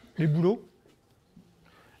 les bouleaux.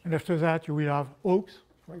 And after that, you will have oaks,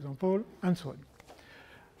 for example, and so on.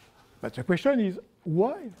 But the question is,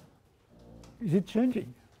 why is it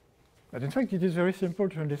changing? But in fact, it is very simple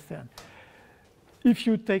to understand. If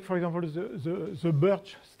you take, for example, the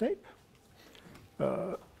birch steppe,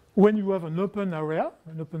 when you have an open area,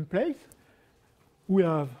 an open place, we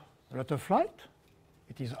have a lot of light,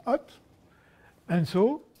 it is hot, and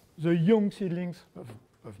so the young seedlings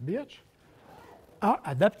of birch are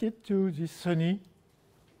adapted to this sunny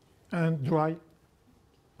and dry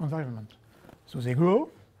environment. So they grow,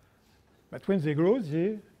 but when they grow,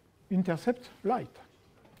 they intercept light,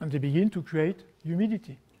 and they begin to create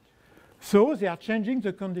humidity. So they are changing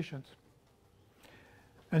the conditions.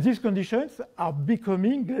 And these conditions are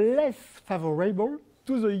becoming less favorable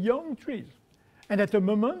to the young trees. And at the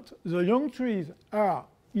moment, the young trees are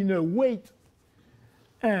in a wet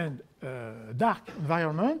and dark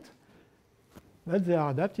environment, but they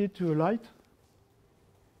are adapted to a light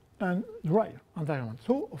and dry environment.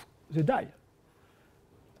 So they die.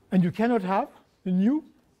 And you cannot have a new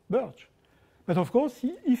birch. But of course,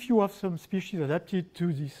 if you have some species adapted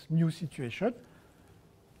to this new situation,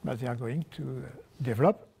 but they are going to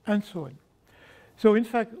develop and so on. So in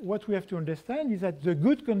fact, what we have to understand is that the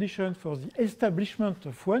good conditions for the establishment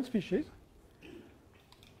of one species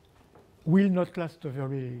will not last a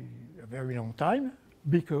very long time,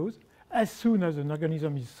 because as soon as an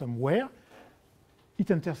organism is somewhere,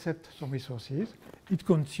 it intercepts some resources, it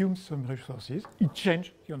consumes some resources, it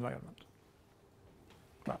changes the environment.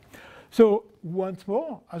 Well, so once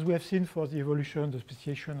more, as we have seen for the evolution, the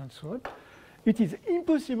speciation, and so on, it is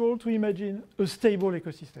impossible to imagine a stable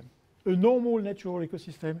ecosystem. A normal natural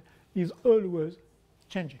ecosystem is always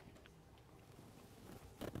changing.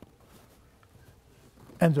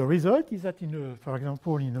 And the result is that, for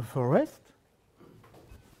example, in a forest,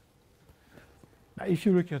 if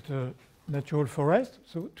you look at a natural forest,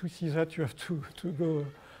 so to see that you have to go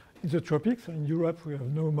in the tropics. In Europe, we have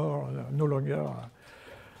no longer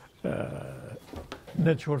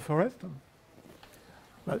natural forest.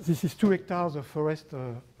 But this is 2 hectares of forest,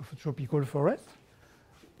 of a tropical forest.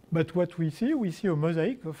 But what we see a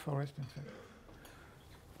mosaic of forest, in fact.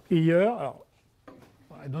 Here,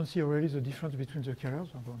 I don't see really the difference between the colors.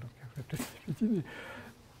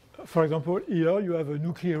 For example, here you have a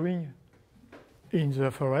new clearing in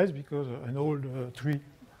the forest because an old tree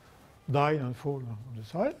died and fell on the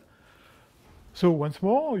side. So once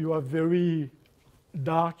more, you have very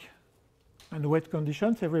dark and wet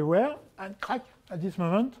conditions everywhere, and crack, at this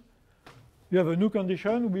moment, you have a new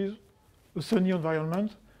condition with a sunny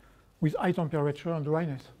environment with high temperature and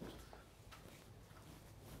dryness.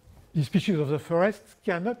 The species of the forest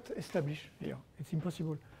cannot establish here. It's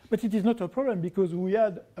impossible. But it is not a problem because we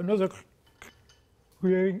had another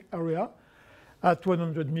clearing area at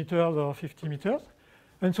 100 meters or 50 meters.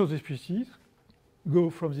 And so the species go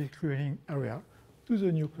from the clearing area to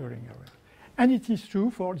the new clearing area. And it is true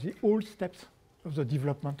for the all steps of the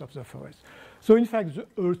development of the forest. So in fact,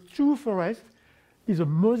 a true forest is a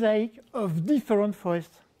mosaic of different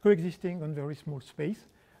forests coexisting on very small space.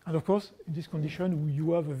 And of course, in this condition,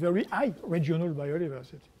 you have a very high regional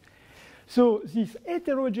biodiversity. So this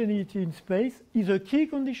heterogeneity in space is a key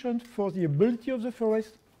condition for the ability of the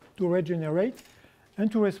forest to regenerate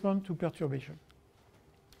and to respond to perturbation.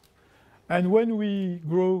 And when we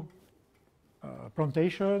grow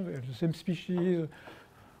plantation, we have the same species,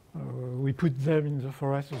 we put them in the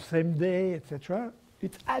forest the same day, etc.,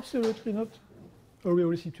 it's absolutely not a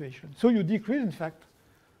real situation. So you decrease, in fact,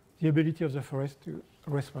 the ability of the forest to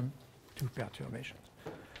respond to perturbations.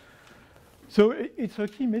 So it's a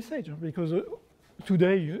key message because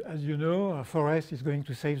today, as you know, a forest is going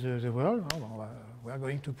to save the world. We are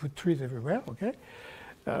going to put trees everywhere, okay?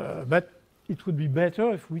 But it would be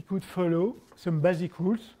better if we could follow some basic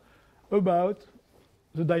rules about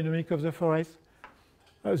the dynamic of the forest,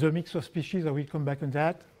 the mix of species, I will come back on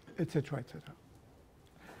that, etc., etc.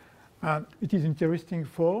 And it is interesting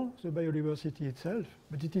for the biodiversity itself,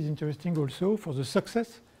 but it is interesting also for the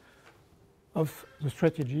success of the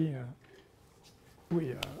strategy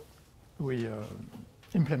we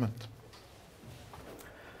implement.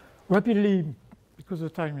 Rapidly, because the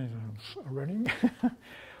time is running,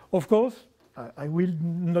 of course, I will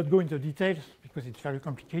not go into details because it's very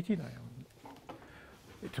complicated.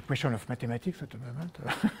 It's a question of mathematics at the moment.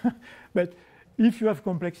 But if you have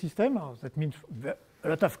complex systems, that means a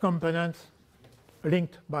lot of components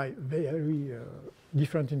linked by very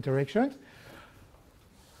different interactions.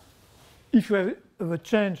 If you have a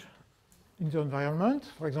change in the environment,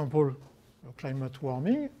 for example, climate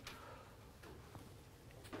warming,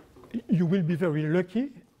 you will be very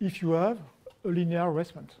lucky if you have a linear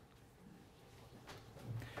response.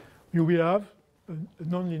 You will have a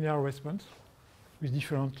non-linear response with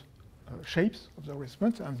different shapes of the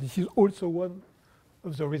response, and this is also one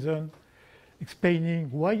of the reasons explaining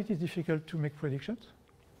why it is difficult to make predictions.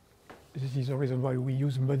 This is the reason why we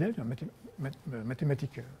use models,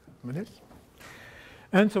 mathematical models.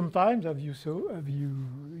 And sometimes, as you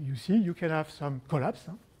see, you can have some collapse,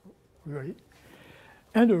 really,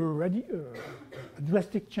 and a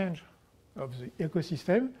drastic change of the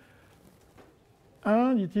ecosystem,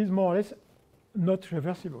 and it is more or less not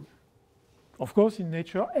reversible. Of course, in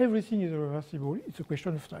nature, everything is reversible. It's a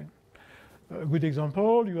question of time. A good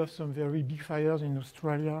example, you have some very big fires in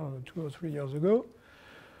Australia 2 or 3 years ago.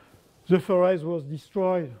 The forest was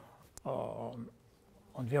destroyed on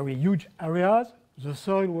very huge areas. The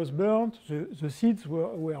soil was burned, the seeds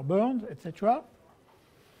were burned, etc.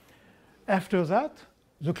 After that,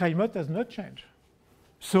 the climate has not changed.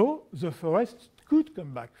 So the forest could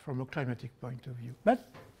come back from a climatic point of view,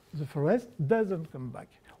 but the forest doesn't come back.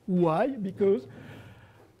 Why? Because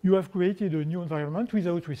you have created a new environment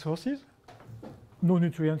without resources, no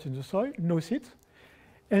nutrients in the soil, no seeds,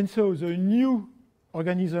 and so the new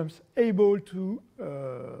organisms able to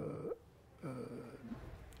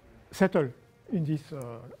settle in this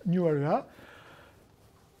new area,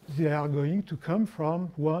 they are going to come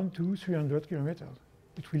from 100 to 300 kilometers.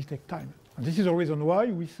 It will take time. And this is the reason why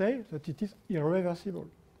we say that it is irreversible.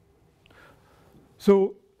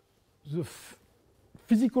 So the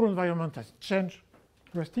physical environment has changed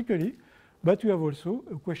drastically, but we have also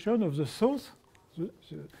a question of the source, the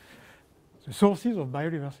sources of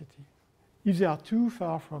biodiversity. If they are too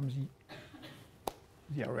far from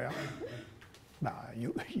the area,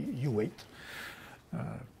 you wait.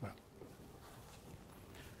 Well.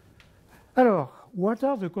 Alors, what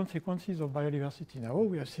are the consequences of biodiversity now?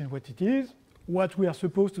 We have seen what it is, what we are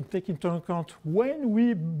supposed to take into account when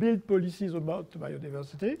we build policies about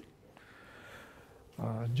biodiversity.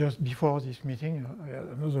 Just before this meeting, I had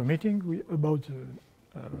another meeting about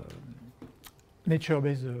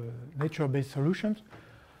nature-based solutions.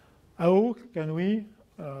 How can we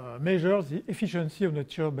measure the efficiency of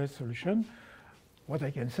nature-based solution? What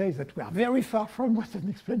I can say is that we are very far from what I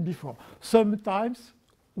explained before. Sometimes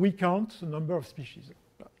we count the number of species,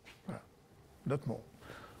 not more.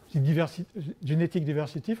 The genetic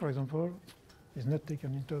diversity, for example, is not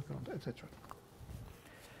taken into account, etc.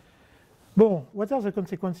 Bon, what are the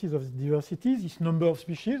consequences of diversity? This number of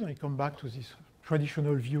species, I come back to this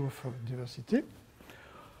traditional view of diversity.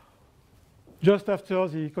 Just after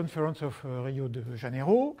the conference of Rio de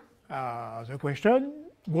Janeiro, the question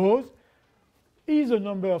was, is the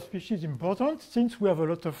number of species important? Since we have a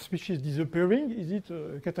lot of species disappearing, is it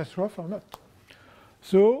a catastrophe or not?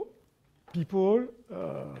 So people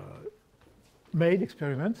made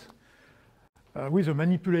experiments with a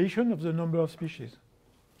manipulation of the number of species.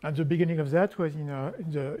 And the beginning of that was in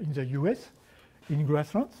the US, in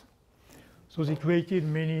grasslands. So they created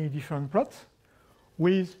many different plots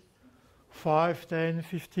with 5, 10,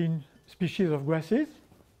 15 species of grasses,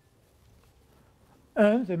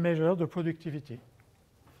 and they measure the productivity.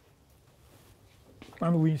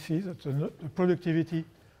 And we see that the productivity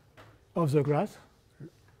of the grass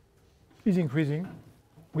is increasing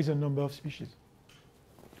with the number of species.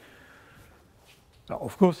 Now,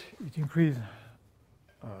 of course, it increased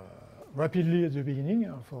rapidly at the beginning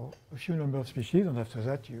for a few number of species, and after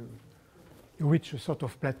that you reach a sort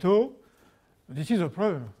of plateau. This is a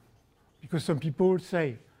problem, because some people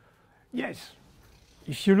say, yes,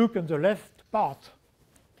 if you look on the left part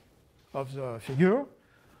of the figure,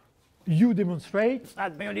 you demonstrate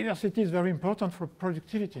that biodiversity is very important for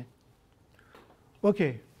productivity.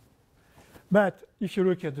 Okay, but if you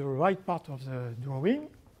look at the right part of the drawing,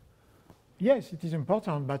 yes, it is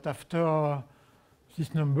important, but after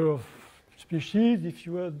this number of species, if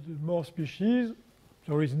you add more species,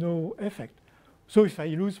 there is no effect. So if I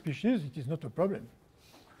lose species, it is not a problem.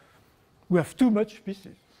 We have too much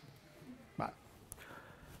species. Voilà.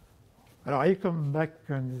 Alors, I come back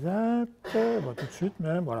on that. Bon, tout de suite,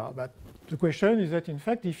 même, voilà. But the question is that, in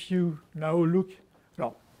fact, if you now look,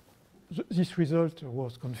 alors, this result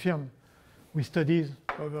was confirmed with studies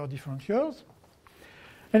over different years.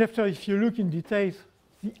 And after, if you look in details,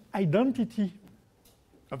 the identity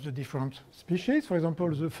of the different species, for example,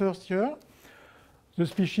 the first year, the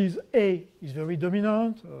species A is very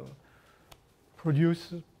dominant,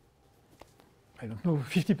 produce, I don't know,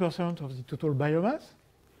 50% of the total biomass.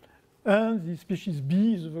 And the species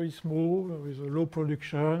B is very small, with a low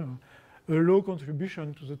production, a low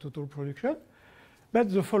contribution to the total production. But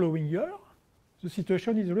the following year, the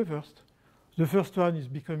situation is reversed. The first one is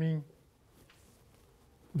becoming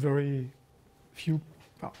very few,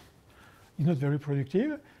 is not very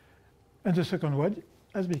productive, and the second one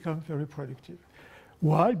has become very productive.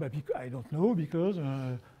 Why? But I don't know, because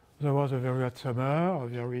there was a very hot summer, a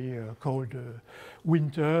very cold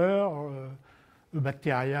winter, or a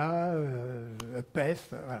bacteria, a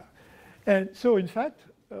pest. And so, in fact,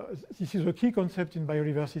 this is a key concept in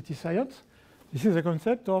biodiversity science. This is a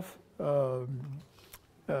concept of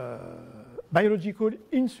biological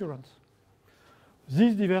insurance.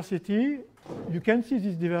 This diversity, you can see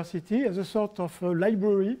this diversity as a sort of a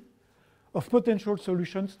library of potential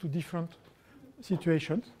solutions to different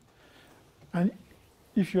situations. And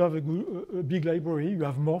if you have a big library, you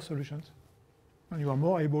have more solutions. And you are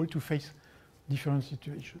more able to face different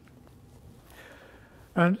situations.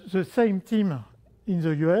 And the same team in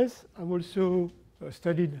the US have also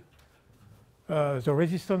studied the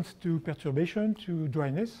resistance to perturbation, to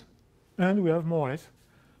dryness. And we have more or less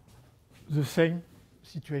the same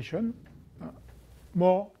situation. The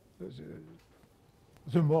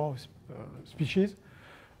more species,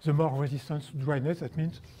 the more resistance to dryness. That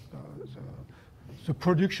means the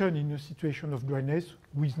production in a situation of dryness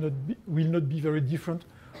will not be very different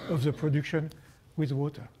of the production with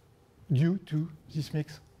water due to this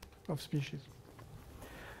mix of species.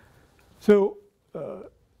 So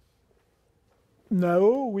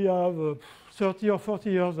now we have 30 or 40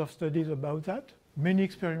 years of studies about that, many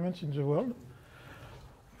experiments in the world.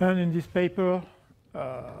 And in this paper,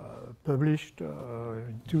 published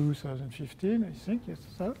in 2015, I think, yes,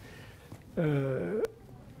 so,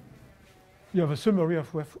 you have a summary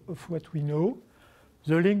of what we know.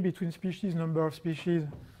 The link between species, number of species,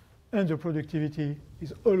 and the productivity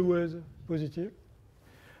is always positive.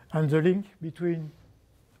 And the link between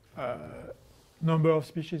number of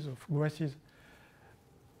species of grasses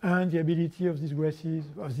and the ability of these grasses,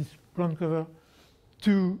 of this plant cover,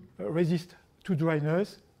 to resist to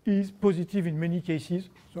dryness is positive in many cases.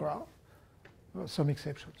 There are some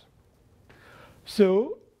exceptions.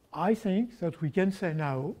 So I think that we can say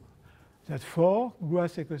now that for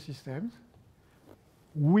grass ecosystems,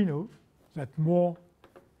 we know that more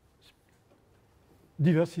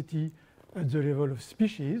diversity at the level of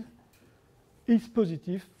species is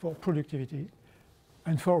positive for productivity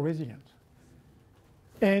and for resilience.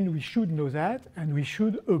 And we should know that, and we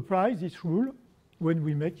should apply this rule when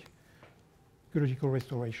we make ecological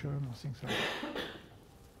restoration or things like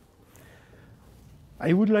that.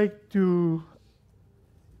 I would like to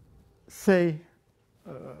say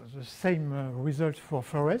the same result for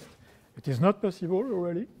forest. It is not possible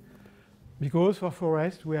already, because for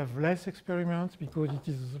forest we have less experiments, because it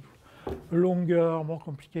is longer, more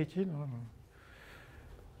complicated.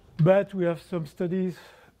 But we have some studies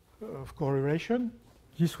of correlation.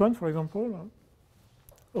 This one, for example,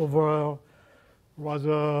 over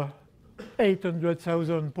rather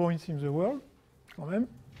 800,000 points in the world, quand même.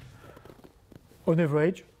 On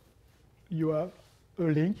average, you have a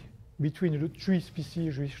link between the tree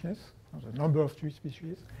species richness, the number of tree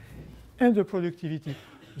species, and the productivity.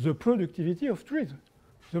 The productivity of trees,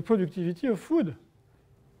 the productivity of food.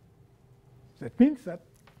 That means that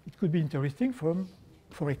it could be interesting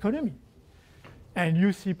for economy. And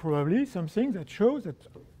you see probably something that shows that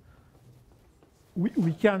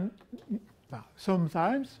we can,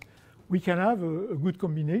 sometimes, we can have a good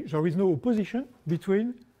combination. There is no opposition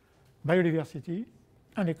between biodiversity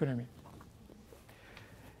and economy.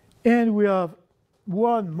 And we have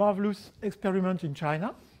one marvelous experiment in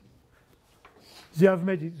China. They have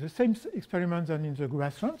made the same experiment than in the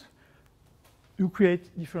grasslands. You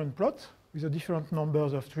create different plots with the different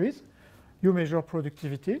numbers of trees. You measure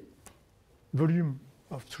productivity, volume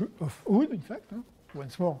of wood, in fact.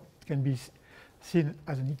 Once more, it can be seen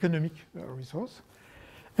as an economic resource.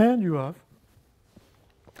 And you have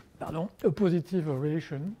a positive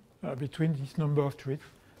relation between this number of trees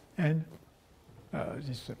and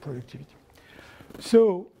this productivity.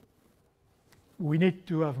 So we need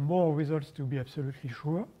to have more results to be absolutely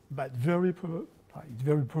sure, but it's very probable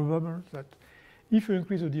that if you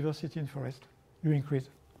increase the diversity in forest, you increase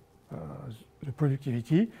the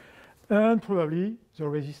productivity and probably the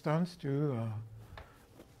resistance to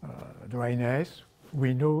dryness.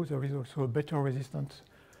 We know there is also a better resistance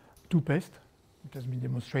to pests. It has been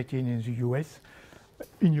demonstrated in the US,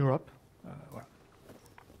 in Europe.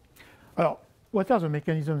 Alors, what are the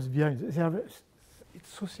mechanisms behind it? It's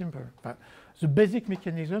so simple. But the basic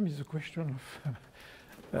mechanism is a question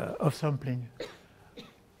of sampling.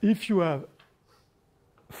 If you have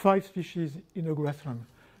 5 species in a grassland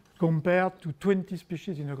compared to 20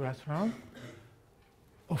 species in a grassland,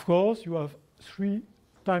 of course, you have 3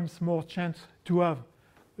 times more chance to have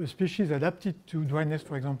a species adapted to dryness,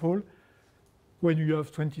 for example, when you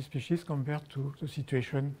have 20 species compared to the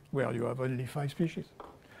situation where you have only 5 species.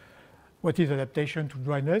 What is adaptation to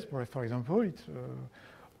dryness? For example, it's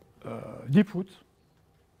deep roots.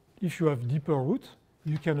 If you have deeper roots,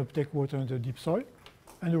 you can uptake water in the deep soil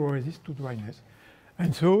and resist to dryness.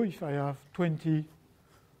 And so if I have 20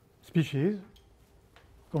 species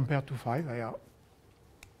compared to 5,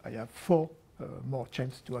 I have 4 more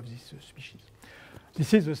chance to have this species.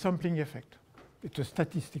 This is the sampling effect. It's a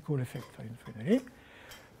statistical effect, finally.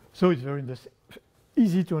 So it's very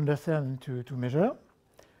easy to understand and to measure.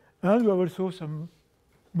 And we have also some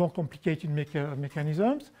more complicated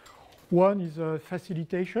mechanisms. One is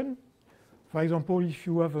facilitation. For example, if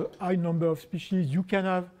you have a high number of species, you can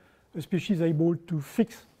have a species able to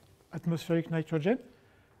fix atmospheric nitrogen,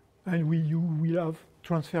 and you will have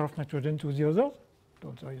transfer of nitrogen to the others.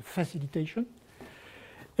 So there is facilitation.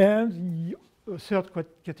 And the third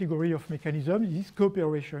category of mechanism is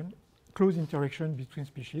cooperation, close interaction between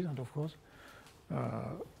species, and of course,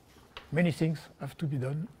 many things have to be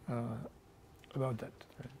done about that.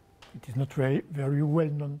 It is not very well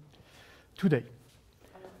known today.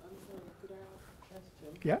 I'm sorry, could I ask a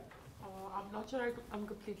question? Yeah? I'm not sure I'm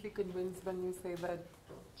completely convinced when you say that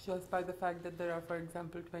just by the fact that there are, for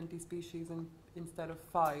example, 20 species instead of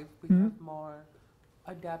 5, we have more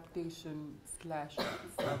adaptation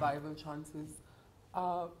 / survival chances.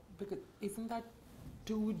 Because isn't that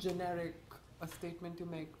too generic a statement to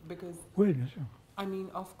make? Because, well, yes, sure. I mean,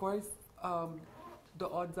 of course, the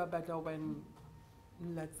odds are better when,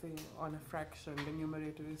 let's say, on a fraction, the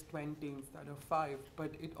numerator is 20 instead of 5,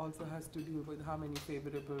 but it also has to do with how many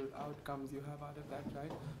favorable outcomes you have out of that,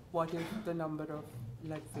 right? What if the number of,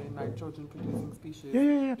 let's say, nitrogen-producing species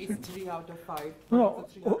is 3 out of 5? No,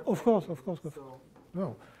 of course.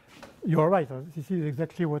 No, you are right. This is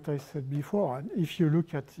exactly what I said before. And if you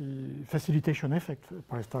look at the facilitation effect,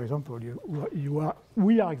 for example,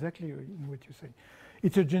 we are exactly in what you say.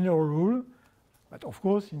 It's a general rule, but of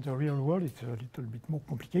course, in the real world, it's a little bit more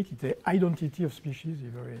complicated. The identity of species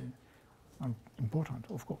is very important,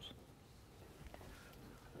 of course.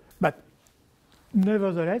 But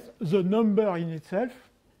nevertheless, the number in itself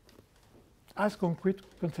has concrete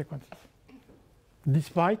consequences,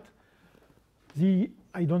 despite the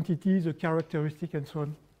identity, the characteristic, and so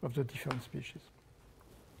on of the different species.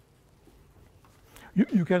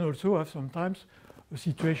 You can also have sometimes a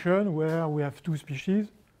situation where we have 2 species.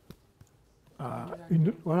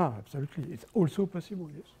 Voilà, absolutely. It's also possible,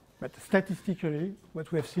 yes. But statistically, what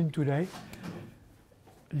we have seen today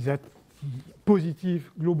is that the positive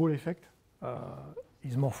global effect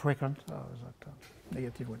is more frequent than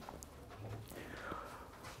negative one.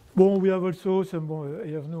 Bon, we have also some... Bon,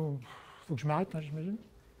 I have no... Faut que je m'arrête, hein, j'imagine.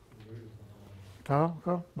 Ça va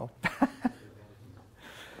encore? Bon.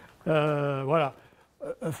 Voilà.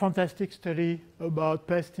 A fantastic study about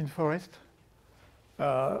pests in forest.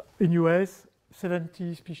 In US,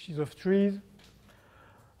 70 species of trees.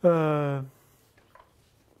 And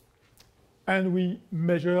we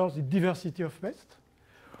measure the diversity of pests.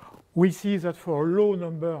 We see that for a low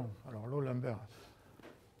number,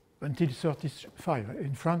 until 35.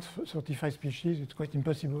 In France, 35 species, it's quite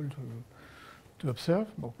impossible to observe.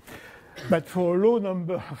 Bon. But for a low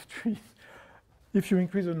number of trees, if you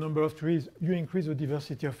increase the number of trees, you increase the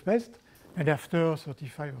diversity of pests, and after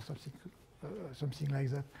 35 or something like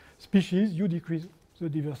that species, you decrease the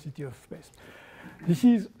diversity of pests. This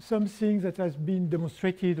is something that has been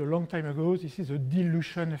demonstrated a long time ago. This is a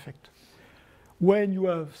dilution effect. When you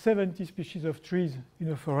have 70 species of trees in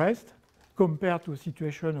a forest, compared to a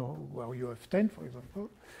situation where you have 10, for example,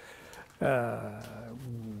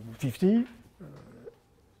 50,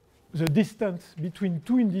 the distance between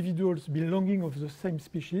 2 individuals belonging of the same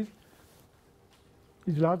species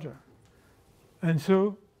is larger. And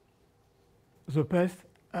so the pest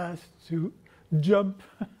has to jump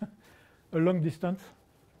a long distance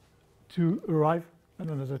to arrive at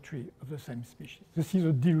another tree of the same species. This is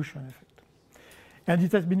a dilution effect. And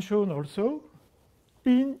it has been shown also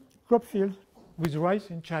in crop fields with rice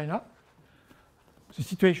in China. The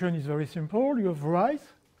situation is very simple. You have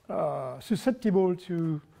rice susceptible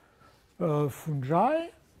to fungi.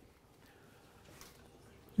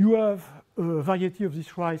 You have a variety of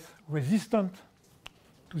this rice resistant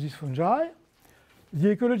to this fungi.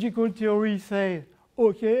 The ecological theory says,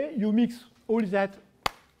 okay, you mix all that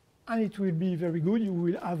and it will be very good. You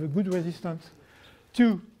will have a good resistance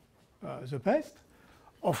to the pest.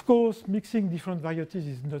 Of course, mixing different varieties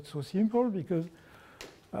is not so simple because,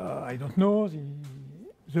 I don't know,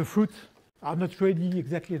 the fruits are not ready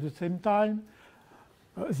exactly at the same time.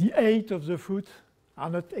 The age of the fruit are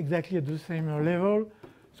not exactly at the same level.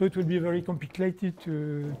 So it will be very complicated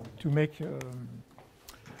to make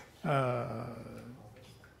the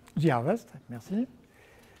harvest. Merci.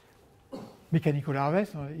 Mechanical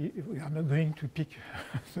harvest. We are not going to pick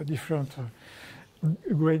the different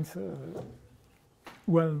grains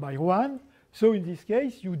one by one. So in this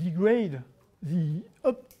case, you degrade the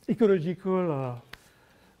ecological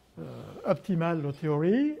optimal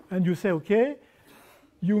theory, and you say, okay,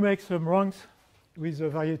 you make some ranks with a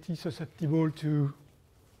variety susceptible to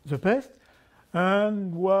the pest,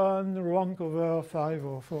 and one rank over 5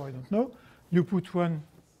 or 4, I don't know, you put one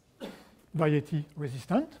variety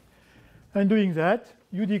resistant. And doing that,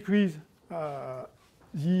 you decrease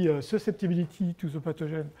the susceptibility to the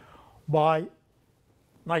pathogen by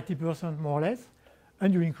 90% more or less,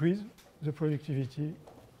 and you increase the productivity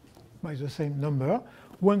by the same number.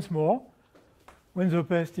 Once more, when the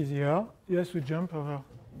pest is here, it has to jump over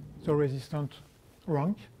the resistant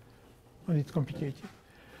rank, and it's complicated.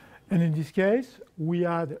 And in this case, we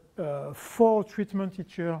had 4 treatments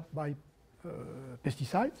each year by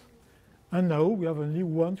pesticides, and now we have only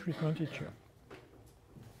 1 treatment each year.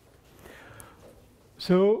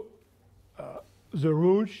 So the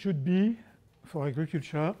rule should be, for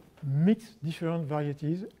agriculture, mix different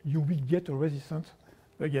varieties. You will get a resistance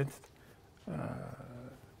against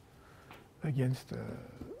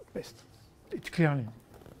pest. It's clearly.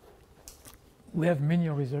 We have many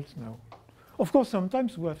results now. Of course,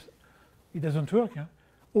 sometimes it doesn't work. Huh?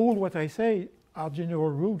 All what I say are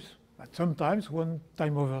general rules, but sometimes 1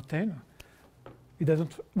 time over 10, it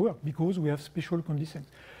doesn't work because we have special conditions.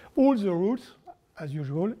 All the rules, as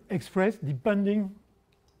usual, express depending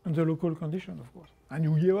on the local condition, of course. And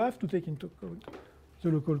you have to take into account the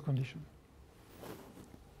local condition.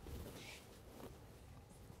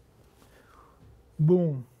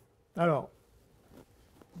 Bon. Alors,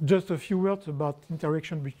 just a few words about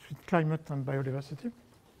interaction between climate and biodiversity.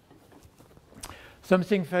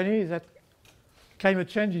 Something funny is that climate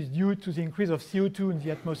change is due to the increase of CO2 in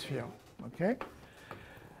the atmosphere. Okay?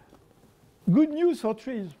 Good news for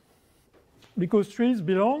trees, because trees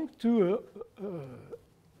belong to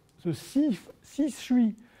the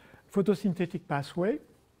C3 photosynthetic pathway,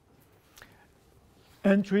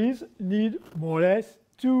 and trees need more or less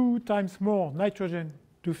 2 times more nitrogen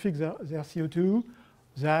to fix their CO2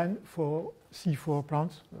 than for C4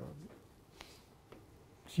 plants.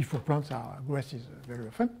 C4 plants are grasses very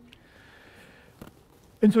often.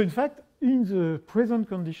 And so, in fact, in the present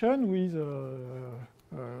condition with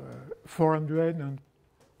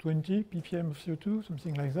 420 ppm of CO2,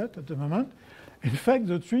 something like that at the moment, in fact,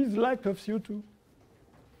 the trees lack of CO2.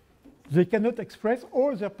 They cannot express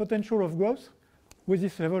all their potential of growth with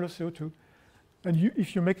this level of CO2. And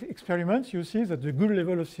if you make experiments, you see that the good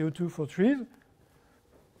level of CO2 for trees,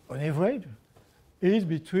 on average, is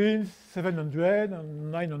between 700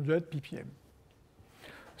 and 900 ppm.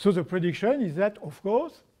 So the prediction is that, of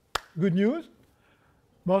course, good news,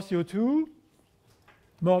 more CO2,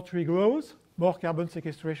 more tree growth, more carbon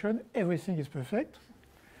sequestration, everything is perfect.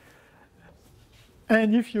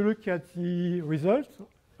 And if you look at the results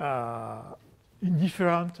in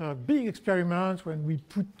different big experiments, when we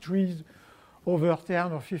put trees over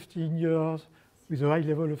 10 or 15 years with a high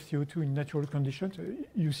level of CO2 in natural conditions,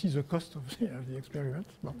 you see the cost of the experiment.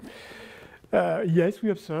 Well, yes,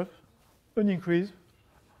 we observe an increase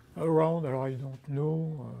around, I don't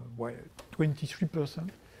know,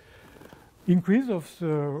 23% increase of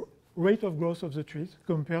the rate of growth of the trees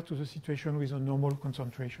compared to the situation with a normal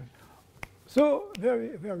concentration. So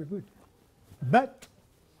very, very good. But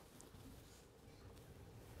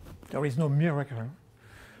there is no miracle.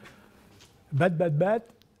 But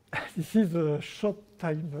this is a short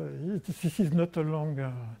time. This is not a long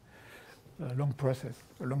process,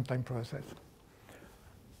 a long time process.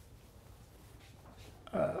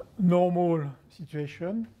 Normal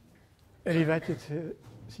situation, elevated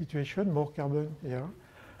situation, more carbon here.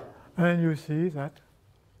 And you see that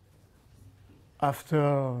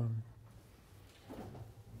after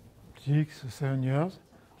 6 or 7 years,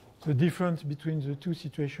 the difference between the two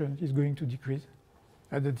situations is going to decrease.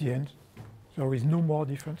 And at the end, there is no more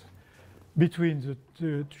difference between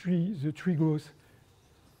the tree growth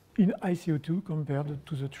in high CO2 compared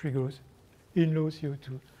to the tree growth in low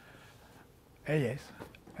CO2. Yes,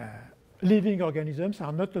 living organisms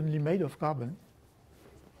are not only made of carbon,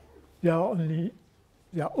 they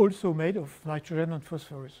are also made of nitrogen and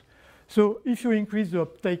phosphorus. So if you increase the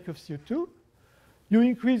uptake of CO2, you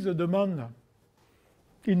increase the demand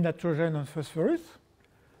in nitrogen and phosphorus,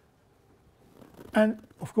 and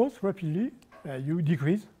of course, rapidly, you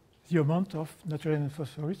decrease the amount of nitrogen and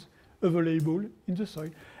phosphorus available in the soil.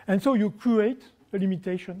 And so you create a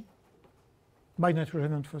limitation by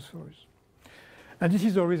nitrogen and phosphorus. And this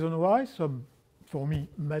is the reason why some, for me,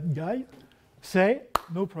 mad guy say,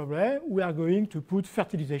 no problem, we are going to put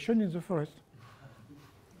fertilization in the forest.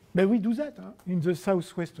 But we do that. Huh? In the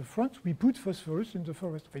southwest of France, we put phosphorus in the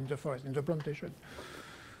forest, in the plantation.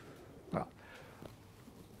 Well,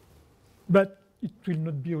 but it will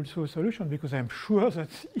not be also a solution, because I'm sure that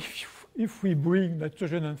if we bring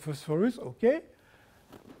nitrogen and phosphorus, okay,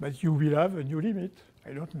 but you will have a new limit.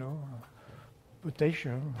 I don't know,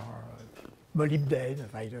 potassium or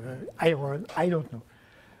molybdenum, iron, I don't know.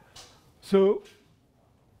 So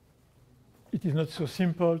it is not so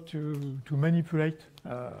simple to manipulate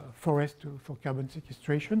forest for carbon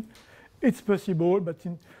sequestration. It's possible, but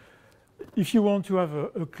if you want to have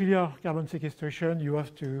a clear carbon sequestration, you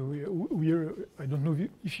have to, I don't know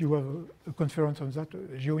if you have a conference on that,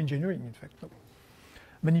 geoengineering, in fact. No.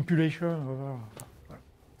 Manipulation over,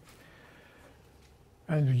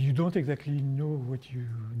 and you don't exactly know what you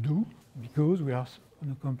do, because we are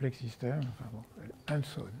on a complex system, and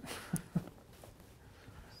so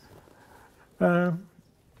on.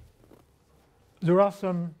 There are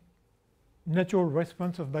some natural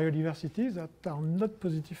response of biodiversity that are not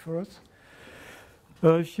positive for us.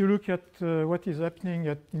 If you look at what is happening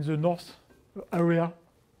in the north area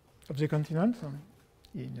of the continent,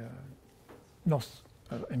 in north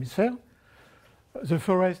hemisphere, the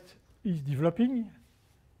forest is developing,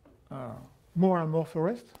 more and more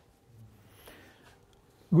forest.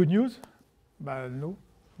 Good news? But no,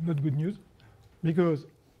 not good news, because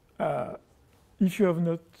if you have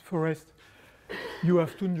not forest, you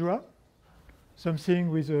have tundra, something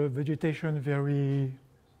with a vegetation very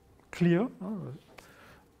clear,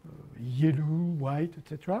 yellow, white,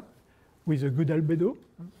 etc., with a good albedo,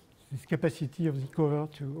 this capacity of the cover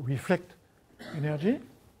to reflect energy.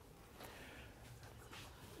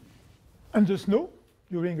 And the snow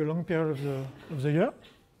during a long period of the year,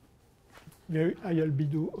 very high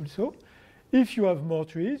albedo also. If you have more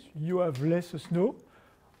trees, you have less snow,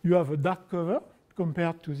 you have a dark cover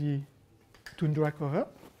compared to the tundra cover.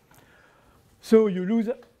 So you lose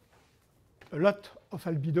a lot of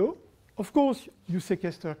albedo. Of course, you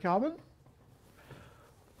sequester carbon.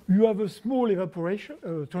 You have a small evaporation,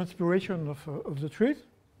 transpiration of the trees.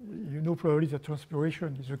 You know probably that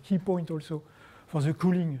transpiration is a key point also for the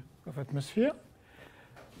cooling of atmosphere.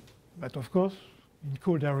 But of course, in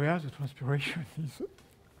cold areas, the transpiration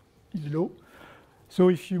is low. So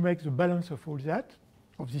if you make the balance of all that,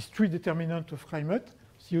 of these three determinants of climate,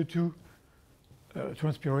 CO2,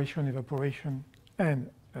 transpiration, evaporation, and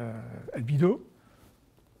albedo,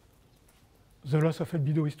 the loss of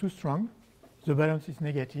albedo is too strong, the balance is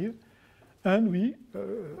negative, and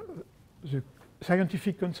the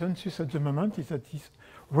scientific consensus at the moment is that this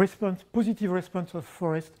response, positive response of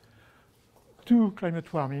forest to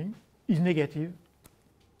climate warming is negative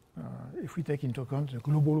if we take into account the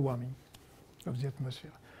global warming of the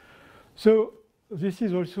atmosphere. So this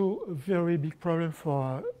is also a very big problem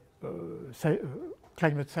for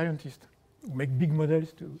climate scientists who make big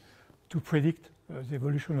models to predict the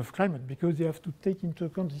evolution of climate, because they have to take into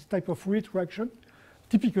account this type of rate reaction,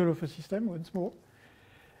 typical of a system once more.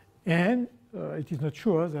 And it is not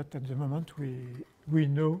sure that at the moment we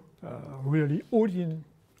know really all the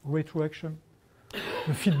rate reaction,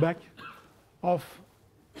 the feedback of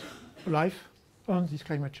life on this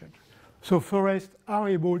climate change. So forests are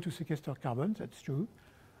able to sequester carbon, that's true,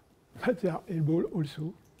 but they are able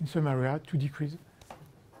also in some area to decrease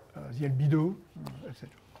the albedo, etc.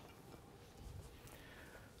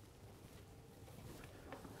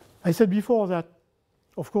 I said before that,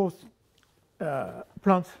 of course,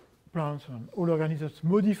 plants and all organisms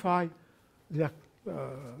modify their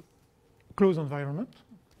close environment.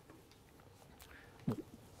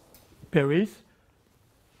 Paris,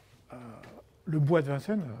 le bois de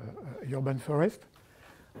Vincennes, urban forest,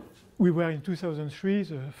 we were in 2003,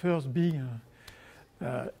 the first big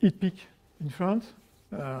heat peak in France.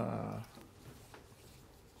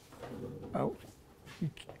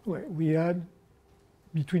 We had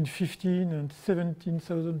between 15 and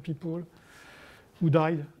 17,000 people who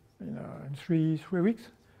died in 3 weeks.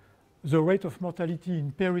 The rate of mortality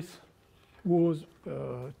in Paris was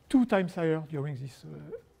 2 times higher during these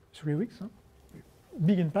 3 weeks.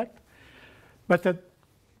 Big impact. But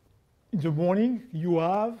in the morning, you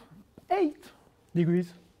have 8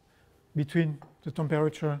 degrees between the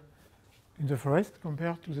temperature in the forest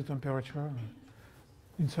compared to the temperature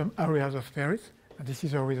in some areas of Paris. And this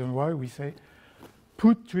is the reason why we say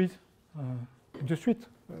put trees in the street.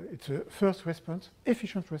 It's a first response,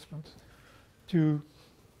 efficient response to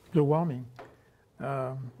the warming.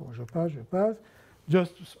 Je passe.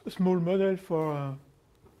 Just a small model for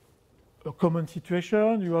a common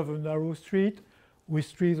situation. You have a narrow street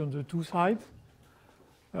with trees on the 2 sides.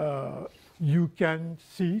 You can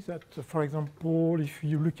see that, for example, if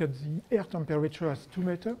you look at the air temperature as 2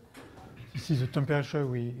 meters, this is the temperature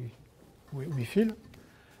we feel.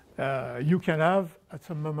 You can have, at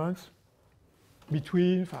some moments,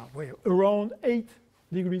 between around 8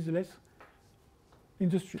 degrees less in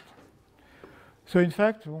the street. So, in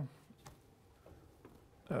fact,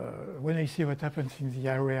 when I see what happens in the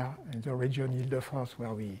area, in the region Île-de-France,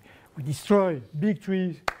 where we destroy big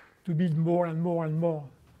trees to build more and more and more,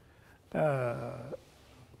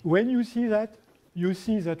 when you see that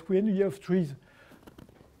when you have trees,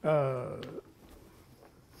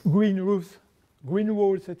 green roofs, green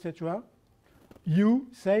walls, etc., you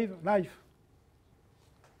save life.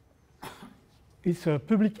 It's a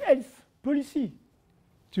public health policy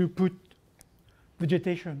to put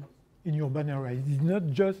vegetation in urban areas. It's not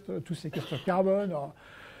just to sequester carbon or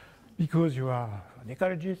because you are an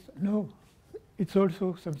ecologist. No, it's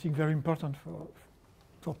also something very important for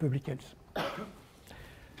public health.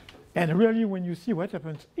 And really, when you see what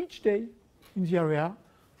happens each day in the area,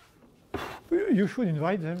 you should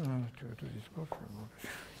invite them to this course.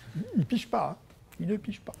 Ils ne pichent pas. Ils ne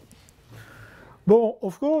pichent pas. Bon,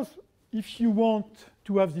 of course, if you want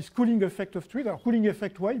to have this cooling effect of trees, or cooling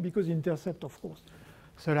effect, why? Because they intercept, of course,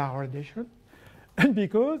 solar radiation, and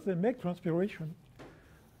because they make transpiration.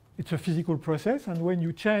 It's a physical process, and when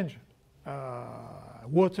you change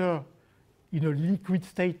water in a liquid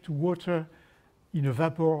state to water in a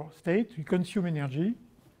vapor state, you consume energy,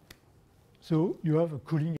 so you have a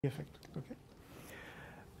cooling effect. Okay?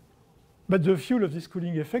 But the fuel of this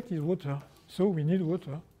cooling effect is water, so we need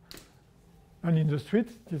water. And in the street,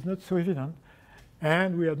 it is not so evident.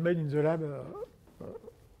 And we had made in the lab a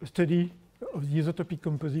study of the isotopic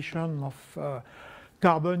composition of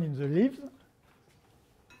carbon in the leaves.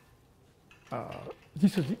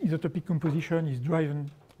 This isotopic composition is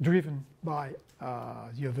driven by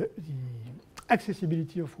the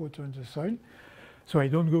accessibility of water in the soil. So I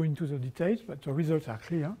don't go into the details, but the results are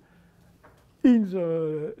clear. In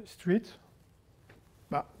the street,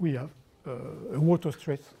 we have a water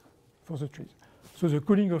stress for the trees. So the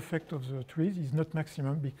cooling effect of the trees is not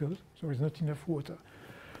maximum because there is not enough water.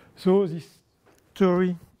 So this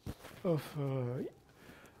theory of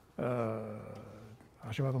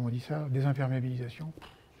je sais pas comment on dit ça, désimperméabilisation.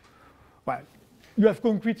 Well, you have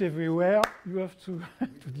concrete everywhere, you have to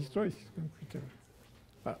destroy this concrete everywhere.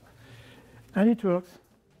 Voilà. And it works.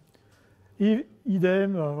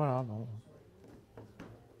 Idem, voilà. Bon.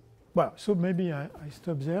 Voilà, so maybe I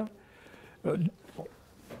stop there.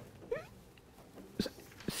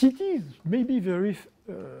 Cities may be very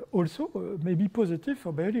also maybe positive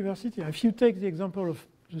for biodiversity. If you take the example of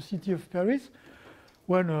the city of Paris,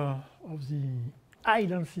 one of the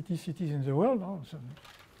high-density cities in the world,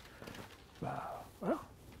 voilà.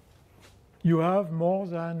 You have more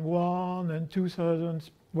than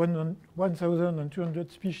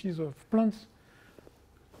 1,200 species of plants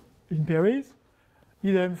in Paris.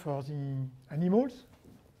 Idem for the animals.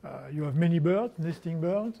 You have many birds, nesting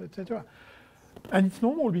birds, etc. And it's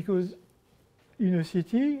normal because in a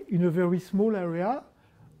city, in a very small area,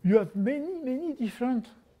 you have many different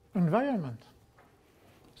environments.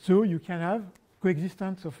 So you can have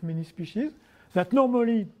coexistence of many species that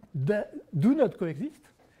normally do not coexist.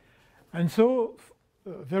 And so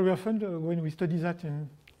very often when we study that in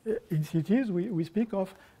cities, we speak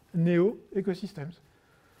of neo-ecosystems.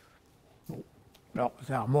 Now,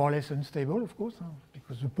 they are more or less unstable, of course,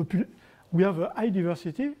 because we have a high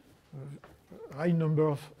diversity, a high number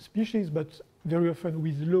of species, but very often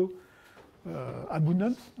with low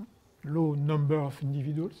abundance, low number of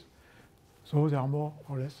individuals. So they are more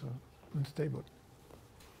or less unstable.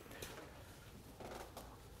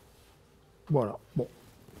 Voilà. Bon.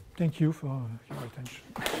 Thank you for your attention.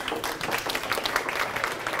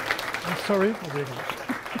 I'm sorry for the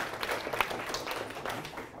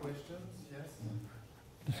Questions? Yes?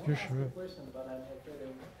 discussion. I want to ask a question, but I'm afraid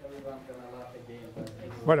everyone's going to laugh again.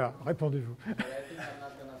 Voilà, répondez-vous. But I think I'm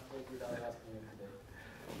not going to sleep without asking you today.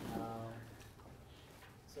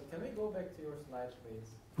 So can we go back to your slide,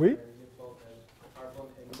 please? Oui. Where you told that carbon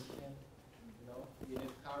emission, you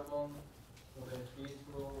need carbon for the trees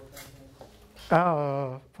grow or something.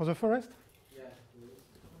 For the forest? Yeah, please.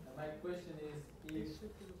 And my question is, if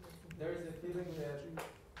there is a feeling that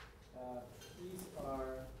trees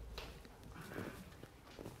are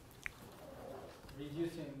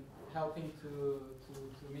reducing, helping to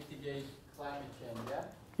mitigate climate change, yeah?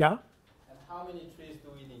 Yeah. And how many trees do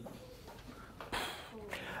we need?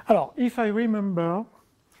 Alors, if I remember,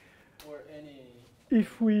 Or any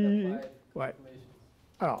if we, applied ouais. calculations?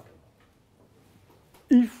 Alors,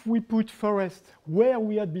 if we put forest where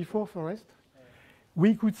we had before forest,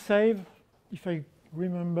 we could save, if I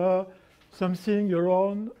remember, something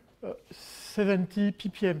around 70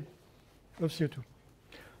 ppm of CO2.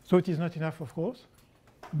 So it is not enough, of course,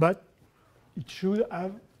 but it should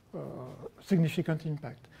have significant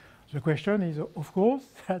impact. The question is, of course,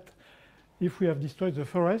 that if we have destroyed the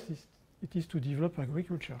forest, it is to develop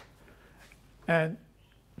agriculture. And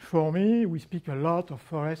for me, we speak a lot of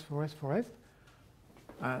forest, forest, forest.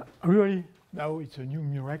 Really, now it's a new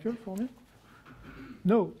miracle for me.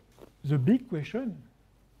 No, the big question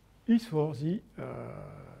is for the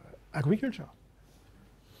agriculture.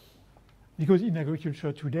 Because in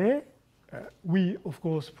agriculture today, we, of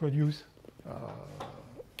course, produce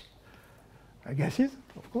gases,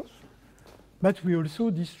 of course, but we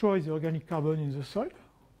also destroy the organic carbon in the soil.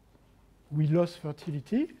 We lost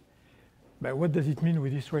fertility. But what does it mean we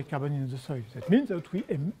destroy carbon in the soil? That means that we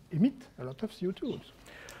emit a lot of CO2 also.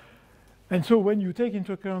 And so when you take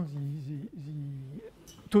into account the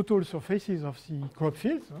total surfaces of the crop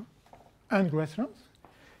fields and grasslands,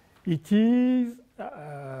 it is,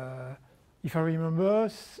 if I remember,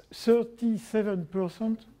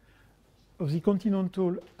 37% of the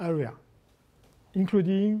continental area,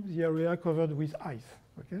 including the area covered with ice.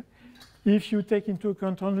 Okay? If you take into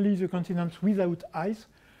account only the continents without ice,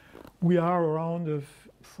 we are around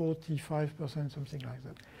 45%, something like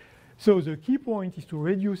that. So the key point is to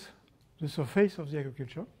reduce the surface of the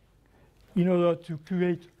agriculture in order to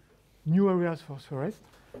create new areas for forest,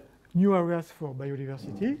 new areas for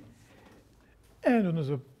biodiversity. And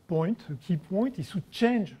another point, a key point, is to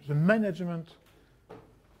change the management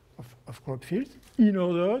of crop fields in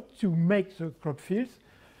order to make the crop fields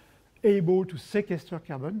able to sequester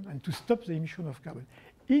carbon and to stop the emission of carbon.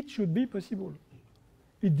 It should be possible.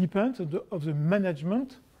 It depends on the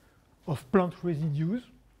management of plant residues.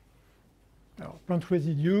 Now, plant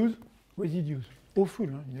residues, awful.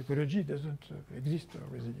 In ecology, it doesn't exist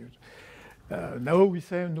residues. Now we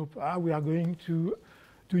say, no, we are going to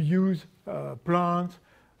use plant,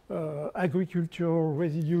 agricultural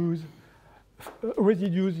residues,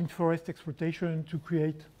 residues in forest exploitation to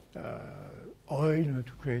create oil,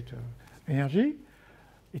 to create energy.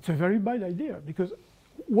 It's a very bad idea, because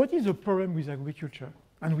what is the problem with agriculture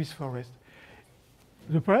and with forest?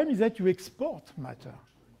 The problem is that you export matter.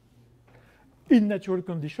 In natural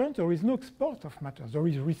conditions, there is no export of matter. There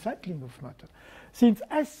is recycling of matter. Since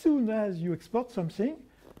as soon as you export something,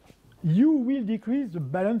 you will decrease the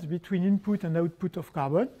balance between input and output of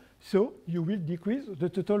carbon, so you will decrease the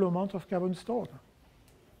total amount of carbon stored.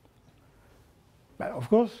 But of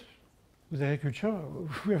course, with agriculture,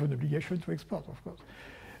 we have an obligation to export, of course.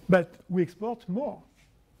 But we export more.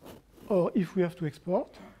 Or if we have to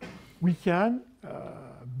export, we can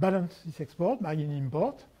balance this export by an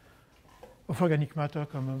import of organic matter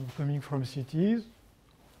coming from cities,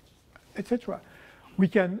 etc. We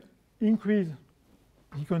can increase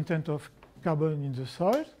the content of carbon in the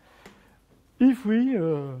soil if we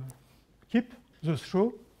keep the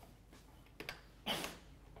straw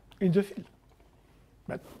in the field.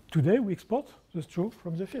 But today we export the straw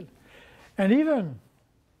from the field. And even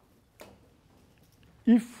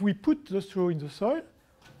if we put the straw in the soil,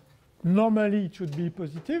 normally it should be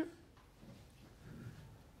positive,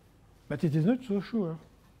 but it is not so sure.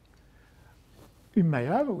 In my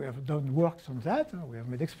lab, we have done works on that, we have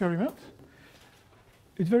made experiments.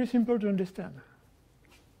 It's very simple to understand.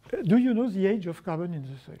 Do you know the age of carbon in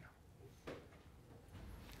the soil?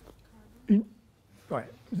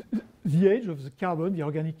 The age of the carbon, the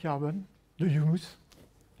organic carbon, the humus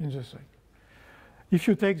in the soil. If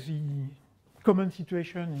you take the common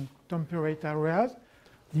situation in temperate areas,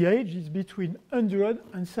 the age is between 100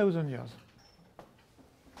 and 1,000 years.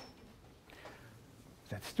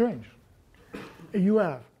 That's strange. You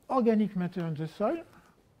have organic matter in the soil,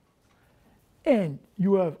 and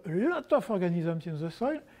you have a lot of organisms in the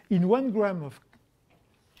soil. In 1 gram of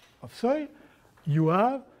soil, you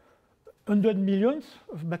have 100 millions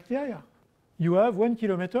of bacteria. You have 1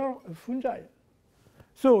 kilometer of fungi.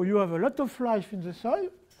 So you have a lot of life in the soil.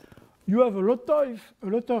 You have a lot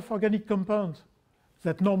of organic compounds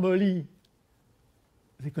that normally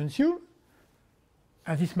they consume,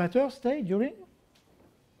 and this matter stays during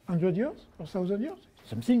 100 years or 1,000 years.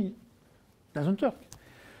 Something doesn't work.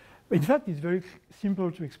 In fact, it's very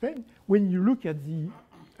simple to explain. When you look at the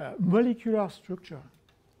molecular structure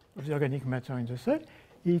of the organic matter in the soil,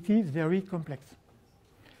 it is very complex.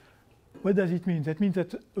 What does it mean? That means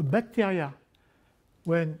that a bacteria,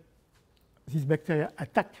 when these bacteria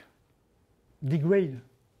attack, degrade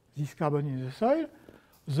this carbon in the soil,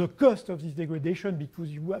 the cost of this degradation,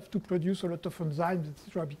 because you have to produce a lot of enzymes,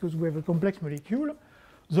 etc., because we have a complex molecule,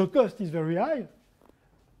 the cost is very high,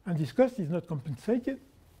 and this cost is not compensated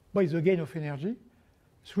by the gain of energy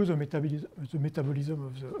through the metabolism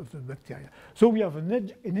of the bacteria. So we have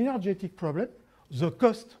an energetic problem. The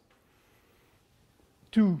cost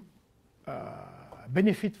to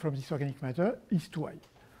benefit from this organic matter is too high.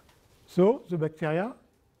 So the bacteria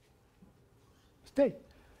stay.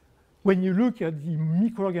 When you look at the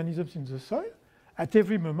microorganisms in the soil, at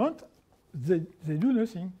every moment, they do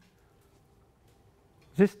nothing.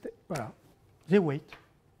 They wait.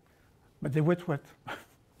 But they wait what?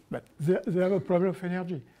 But they have a problem of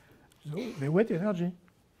energy. So they wait energy.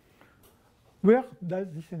 Where does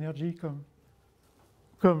this energy come?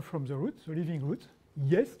 Come from the root, the living root.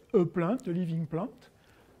 Yes, a plant, a living plant,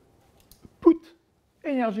 put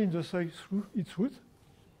energy in the soil through its root.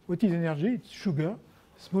 What is energy? It's sugar,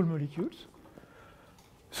 small molecules.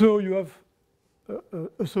 So you have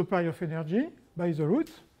a supply of energy by the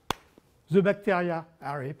roots. The bacteria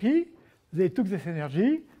are happy. They took this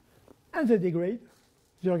energy and they degrade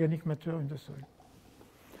the organic matter in the soil.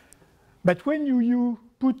 But when you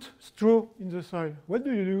put straw in the soil, what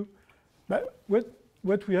do you do? But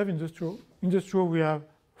what we have in the straw? In the straw we have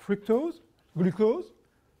fructose, glucose,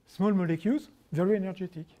 small molecules, very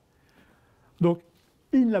energetic. Donc,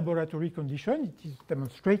 in laboratory conditions, it is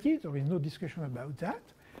demonstrated, there is no discussion about that.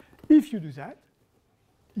 If you do that,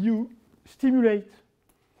 you stimulate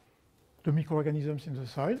the microorganisms in the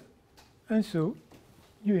soil, and so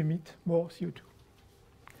you emit more CO2.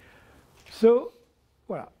 So,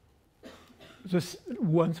 voilà.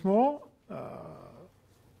 Once more,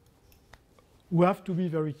 we have to be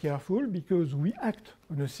very careful because we act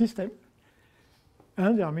on a system,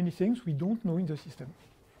 and there are many things we don't know in the system.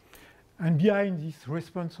 And behind this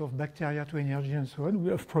response of bacteria to energy and so on,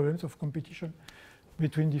 we have problems of competition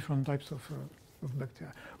between different types of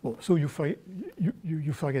bacteria. Well, so you forget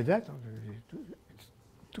that. It's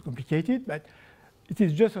too complicated, but it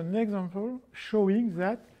is just an example showing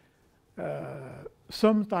that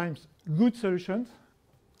sometimes good solutions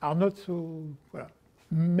are not so,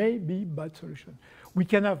 maybe bad solutions. We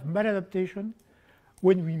can have maladaptation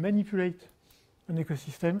when we manipulate an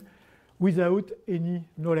ecosystem without any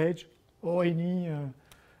knowledge or any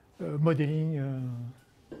modeling,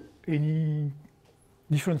 any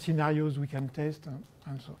different scenarios we can test,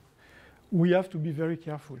 and so on. We have to be very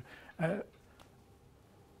careful.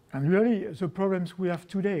 And really, the problems we have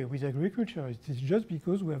today with agriculture, it is just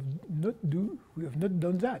because we have not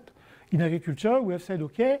done that. In agriculture, we have said,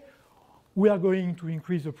 okay, we are going to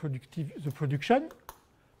increase the production.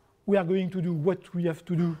 We are going to do what we have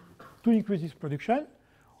to do to increase this production.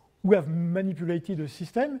 We have manipulated the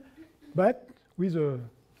system, but with a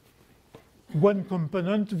one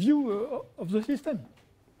component view of the system.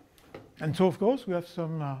 And so, of course, we have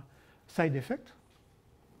some side effects,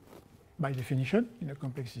 by definition, in a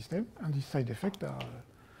complex system. And these side effects are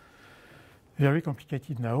very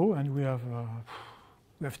complicated now, and we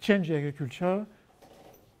have changed the agriculture,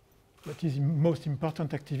 that is the most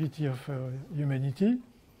important activity of humanity.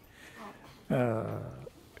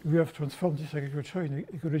 We have transformed this agriculture in an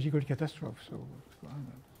ecological catastrophe.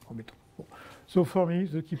 So for me,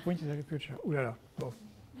 the key point is agriculture. Ooh la la. Bon.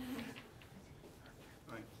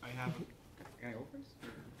 Right. Can I go first?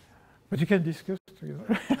 But you can discuss together.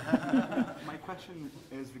 My question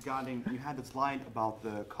is regarding, you had a slide about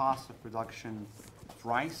the cost of production of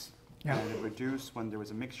rice, and it reduced when there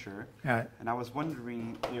was a mixture. Yeah. And I was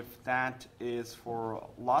wondering if that is for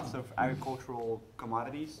lots of agricultural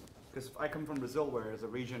commodities, because I come from Brazil, where it's a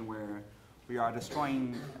region where we are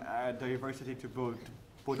destroying diversity to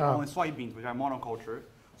put only soybeans, which are monoculture.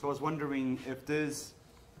 So I was wondering if this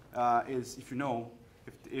if you know,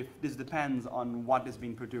 if this depends on what is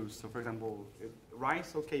being produced. So for example,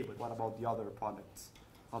 rice, okay, but what about the other products,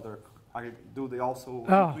 other do they also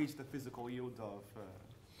increase the physical yield of?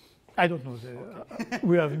 I don't know.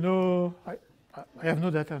 We have no. I have no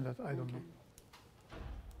data on that. I don't know.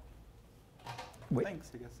 Oui.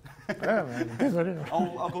 Thanks, I guess. Désolé.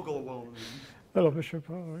 I'll Google alone. Alors, je sais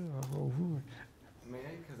pas. Oui, vous. May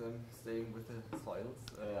I? Because I'm staying with the soils.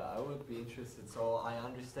 I would be interested. So I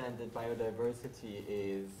understand that biodiversity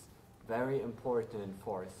is very important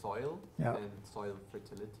for soil and soil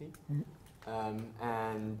fertility.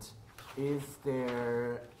 And is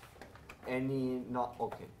there any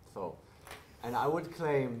and I would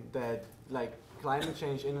claim that like climate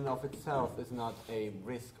change in and of itself is not a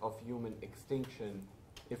risk of human extinction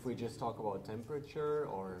if we just talk about temperature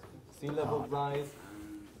or sea level rise.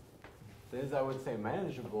 This I would say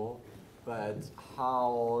manageable, but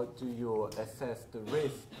how do you assess the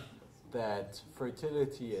risk that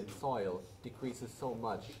fertility in soil decreases so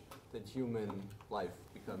much that human life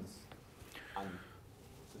becomes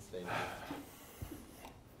unsustainable?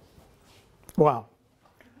 Wow.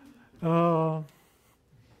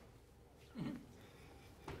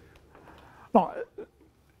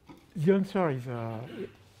 The answer is,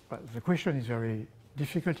 the question is very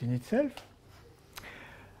difficult in itself.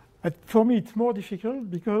 But for me, it's more difficult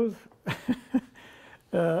because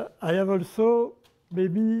I have also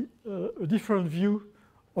maybe a different view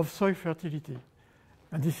of soil fertility.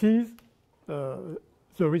 And this is the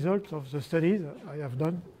result of the studies I have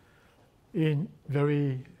done in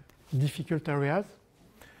very difficult areas.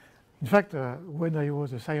 In fact, when I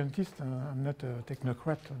was a scientist, I'm not a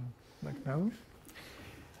technocrat like now,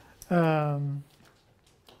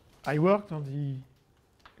 I worked on the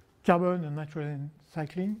carbon and nitrogen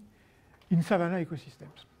cycling in savanna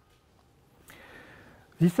ecosystems.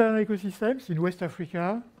 These savanna ecosystems in West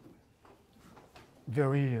Africa,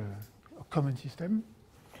 very common system.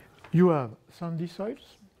 You have sandy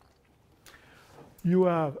soils. You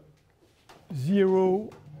have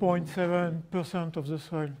 0.7% of the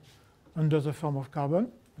soil under the form of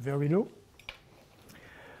carbon, very low.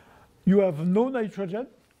 You have no nitrogen.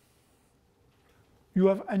 You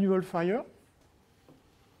have annual fire.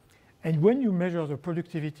 And when you measure the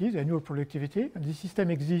productivity, the annual productivity, and this system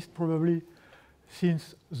exists probably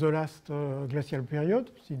since the last glacial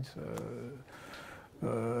period, since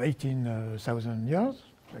 18,000 years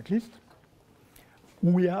at least,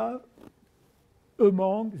 we have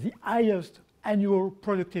among the highest annual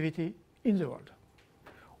productivity in the world.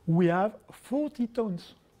 We have 40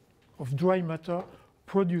 tons of dry matter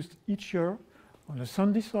produced each year on a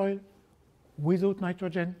sandy soil, without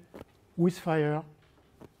nitrogen, with fire,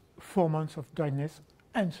 4 months of dryness,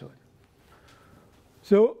 and so on.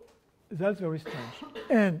 So that's very strange.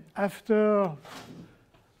 And after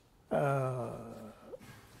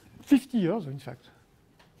 50 years, in fact,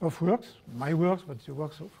 of works, my works, but the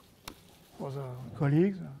works of other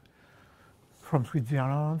colleagues from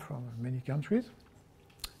Switzerland, from many countries,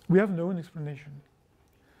 we have no explanation.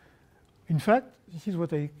 In fact, this is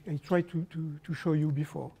what I tried to show you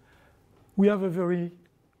before. We have a very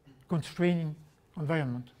constraining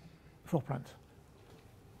environment for plants.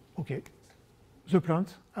 Okay, the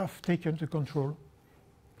plants have taken the control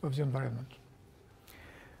of the environment.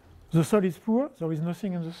 The soil is poor, there is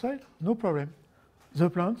nothing in the soil, no problem. The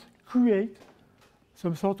plants create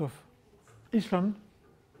some sort of echelon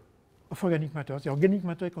of organic matter. The organic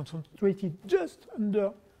matter is concentrated just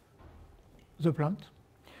under the plant.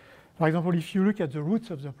 For example, if you look at the roots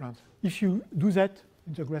of the plant, if you do that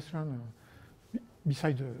in the grassland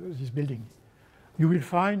beside this building, you will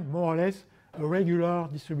find more or less a regular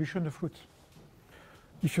distribution of roots.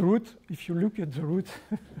 If you look at the roots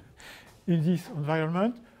in this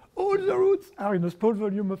environment, all the roots are in a small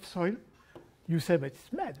volume of soil. You say, but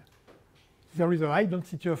it's mad. There is a high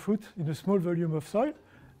density of roots in a small volume of soil.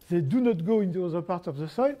 They do not go into other parts of the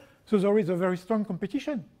soil, so there is a very strong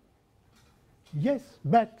competition. Yes,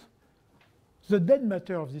 but the dead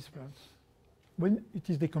matter of these plants, when it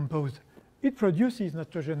is decomposed, it produces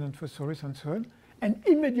nitrogen and phosphorus and so on, and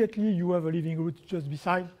immediately you have a living root just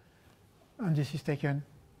beside, and this is taken,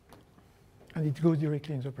 and it goes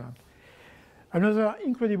directly in the plant. Another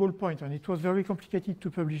incredible point, and it was very complicated to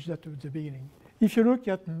publish that at the beginning. If you look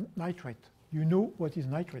at nitrate, you know what is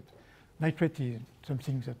nitrate. Nitrate is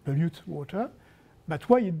something that pollutes water, but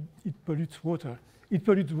why it pollutes water? It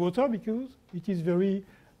pollutes water because it is very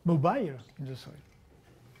mobile in the soil.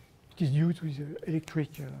 It is due to the electric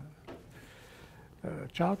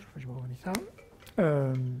charge.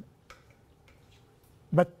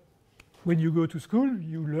 But when you go to school,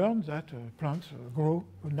 you learn that plants grow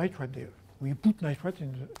on nitrate there. We put nitrate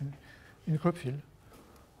in crop field,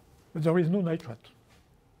 but there is no nitrate.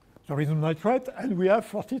 There is no nitrate, and we have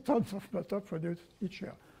 40 tons of matter produced each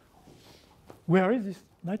year. where is this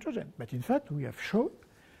nitrogen? But in fact, we have shown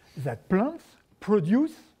that plants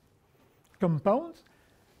produce compounds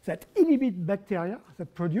that inhibit bacteria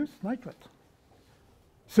that produce nitrate.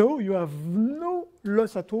 So you have no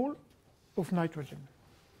loss at all of nitrogen.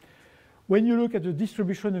 When you look at the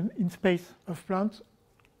distribution in space of plants,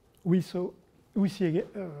 we see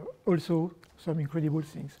also some incredible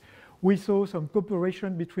things. We saw some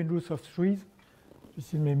cooperation between roots of trees.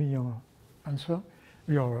 This is maybe your answer,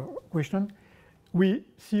 your question. We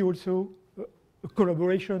see also a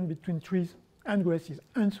collaboration between trees and grasses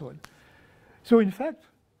and so on. So in fact,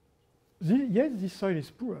 yes, this soil is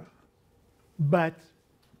poor, but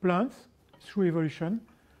plants, through evolution,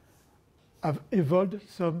 have evolved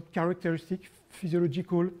some characteristics,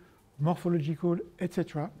 physiological, morphological,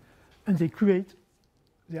 etc., and they create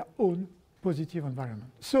their own positive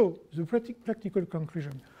environment. So the practical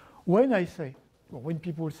conclusion, when I say, or when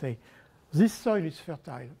people say, this soil is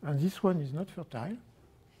fertile and this one is not fertile,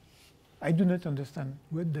 I do not understand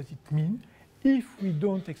what does it mean if we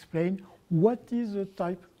don't explain what is the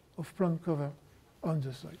type of plant cover on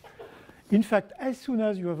the soil. In fact, as soon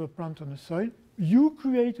as you have a plant on the soil, you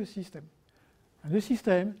create a system. And the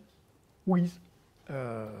system with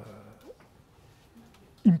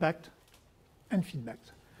impact and feedback.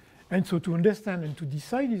 And so to understand and to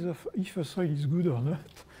decide if a soil is good or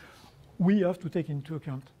not, we have to take into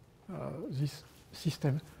account this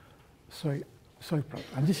system soil plant.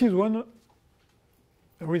 And this is one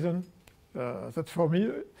reason that for me,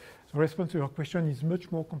 the response to your question is much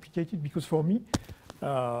more complicated, because for me,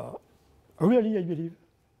 really I believe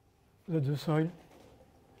that the soil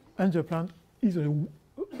and the plant is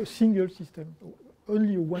a single system,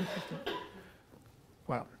 only one system.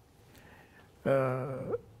 Well,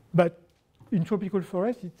 but in tropical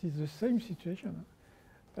forest, it is the same situation.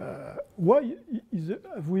 Why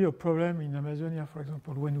have we a problem in Amazonia, for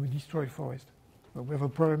example, when we destroy forest? Well, we have a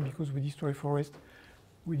problem because we destroy forest,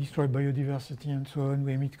 we destroy biodiversity and so on,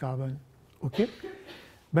 we emit carbon. Okay?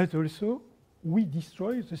 But also, we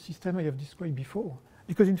destroy the system I have described before.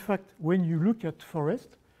 Because in fact, when you look at forest,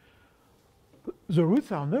 the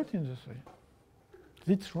roots are not in the soil.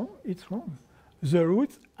 It's wrong. It's wrong. The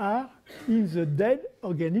roots are in the dead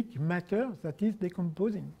organic matter that is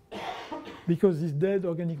decomposing. Because this dead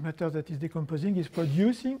organic matter that is decomposing is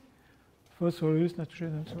producing phosphorus,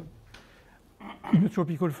 nitrogen, and so on. In a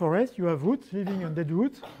tropical forest, you have roots living on dead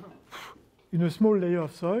roots in a small layer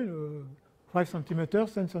of soil, 5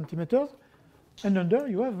 centimeters, 10 centimeters, and under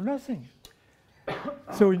you have nothing.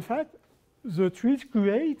 So in fact, the trees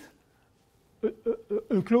create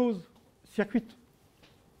a closed circuit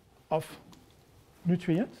of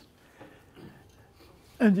nutrients,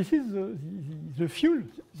 and this is the fuel.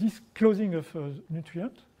 This closing of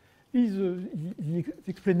nutrient is the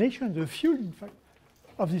explanation, the fuel, in fact,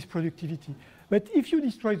 of this productivity. But if you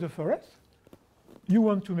destroy the forest, you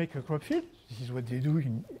want to make a crop field. This is what they do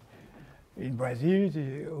in Brazil,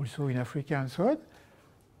 also in Africa and so on.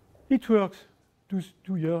 It works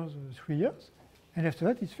 2 years, 3 years, and after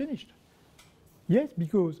that it's finished. Yes,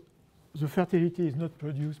 because the fertility is not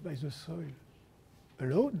produced by the soil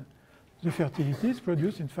alone. The fertility is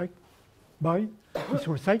produced, in fact, by this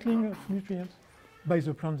recycling of nutrients by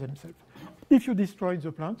the plants themselves. If you destroy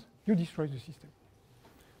the plants, you destroy the system.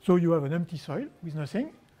 So you have an empty soil with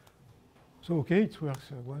nothing. So okay, it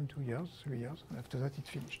works 1, 2 years, 3 years, and after that it's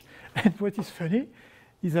finished. And what is funny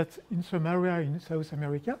is that in some area in South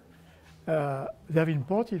America, they have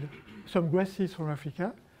imported some grasses from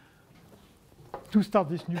Africa to start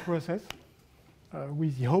this new process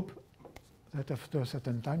with the hope that after a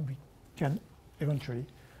certain time we can eventually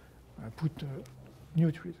put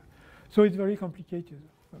new trees. So it's very complicated,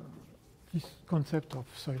 this concept of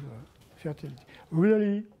soil fertility.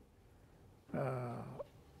 Really,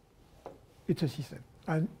 it's a system.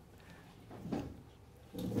 And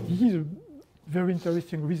this is a very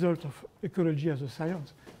interesting result of ecology as a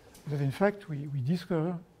science, that in fact we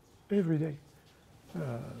discover every day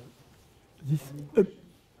this. How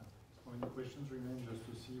many questions remain, just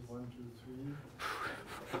to see? 1, 2,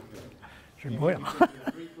 3. Je vais mourir.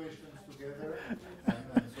 3 questions together,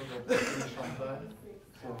 and so that we finish on time.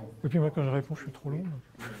 So Et puis moi, quand je réponds, je suis trop long.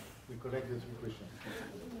 we collect the 3 questions.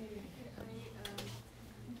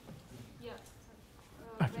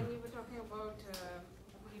 When we were talking about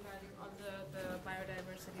revaluing all the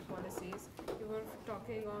biodiversity policies, we were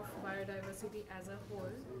talking of biodiversity as a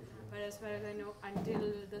whole, but as far as I know, until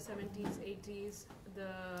the 70s, 80s,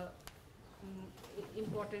 the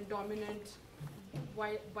important dominant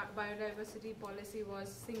biodiversity policy was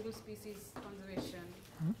single species conservation.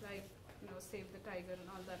 Like save the tiger and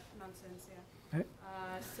all that nonsense, yeah. Right.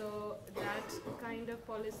 So that kind of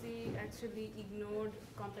policy actually ignored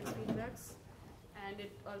complex feedbacks, and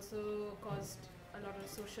it also caused a lot of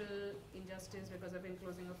social injustice because of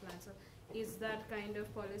enclosing of land. So is that kind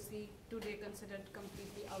of policy today considered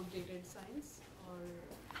completely outdated science, or?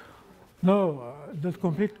 No, that's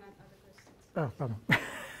complete. Oh, pardon.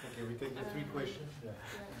 Okay, we take the 3 questions. Yeah.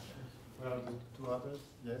 Well, the 2 others?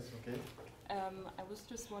 Yes, okay. I was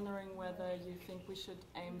just wondering whether you think we should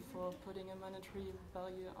aim for putting a monetary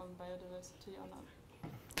value on biodiversity or not.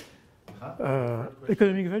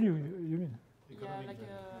 Economic value, you mean? Yeah, like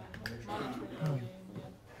a monetary value.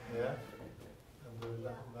 Yeah. And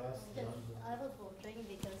the last Yes, one. I was wondering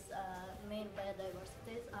because main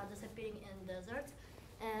biodiversities are disappearing in deserts.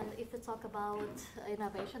 And if we talk about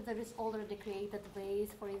innovation, there is already created ways,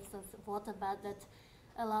 for instance, water bed that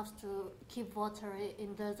allows to keep water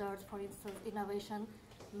in deserts, for instance, innovation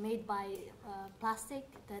made by plastic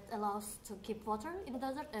that allows to keep water in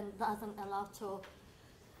desert and doesn't allow to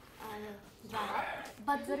dry up.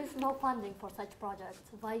 But there is no funding for such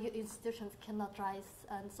projects. Why you institutions cannot rise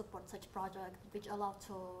and support such projects which allow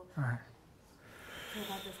to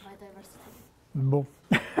provide this biodiversity? Bon.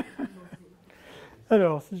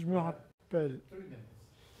 Alors, si je me rappelle.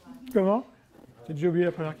 Comment? J'ai déjà oublié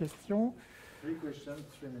la première question. 3 questions,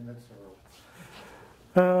 3 minutes.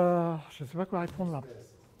 Je ne sais pas quoi répondre là.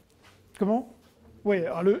 Comment? Oui,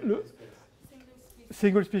 alors le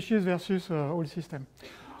single species versus all system.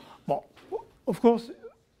 Bon, of course,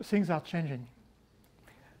 things are changing.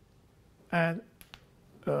 And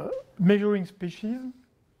measuring species,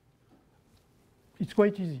 it's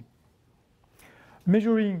quite easy.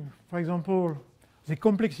 Measuring, for example, the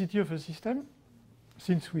complexity of a system,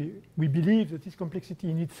 since we believe that this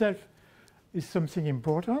complexity in itself is something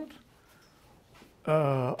important,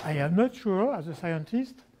 I am not sure, as a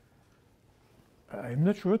scientist, I am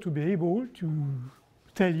not sure to be able to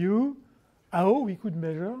tell you how we could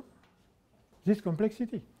measure this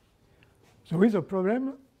complexity. There is a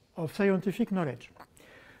problem of scientific knowledge.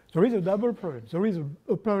 There is a double problem. There is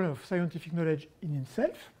a problem of scientific knowledge in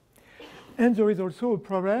itself, and there is also a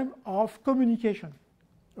problem of communication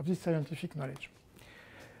of this scientific knowledge.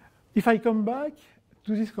 If I come back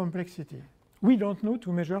to this complexity, we don't know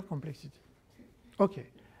to measure complexity. Okay,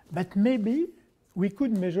 but maybe we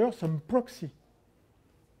could measure some proxy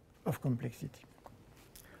of complexity.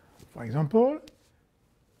 For example,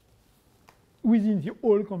 within the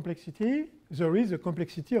whole complexity, there is a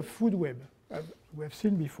complexity of food web, as we have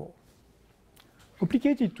seen before.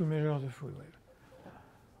 Complicated to measure the food web.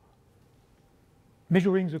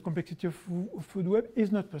 Measuring the complexity of food web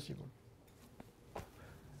is not possible.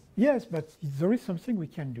 Yes, but there is something we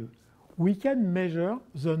can do. We can measure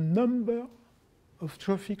the number of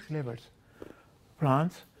trophic levels.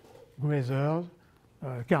 Plants, grazers,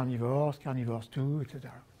 carnivores, carnivores too,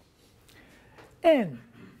 etc. And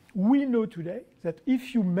we know today that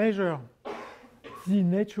if you measure the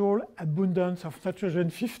natural abundance of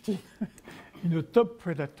nitrogen-50 in a top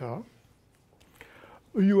predator,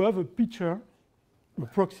 you have a picture, a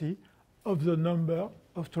proxy, of the number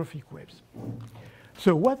of trophic webs.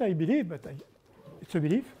 So what I believe, but it's a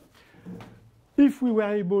belief, if we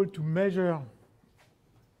were able to measure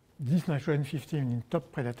this nitrogen-15 in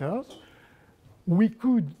top predators, we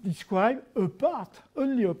could describe a part,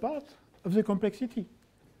 only a part, of the complexity.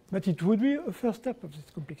 But it would be a first step of this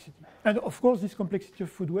complexity. And of course, this complexity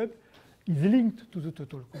of food web is linked to the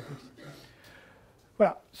total complexity.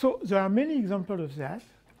 Voilà. So there are many examples of that.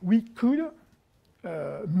 We could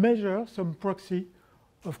measure some proxy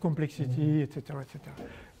of complexity, etc., etc.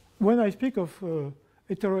 When I speak of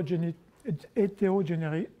heterogeneity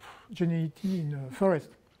in a forest,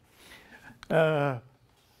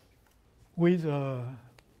 with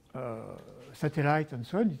satellite and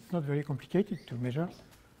so on, it's not very complicated to measure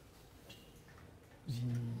the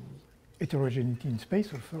heterogeneity in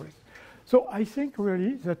space of forest. So I think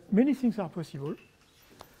really that many things are possible.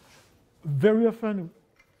 Very often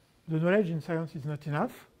the knowledge in science is not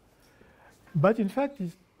enough, but in fact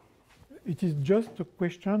it is just a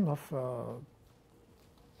question of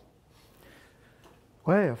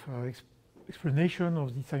explanation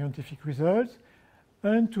of the scientific results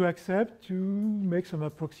and to accept to make some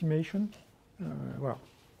approximation. Well,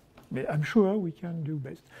 I'm sure we can do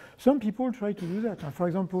best. Some people try to do that. For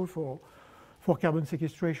example, for carbon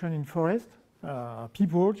sequestration in forest,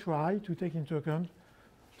 people try to take into account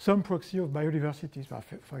some proxy of biodiversity.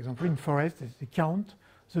 For example, in forest, they count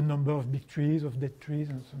the number of big trees, of dead trees,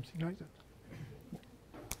 and something like that.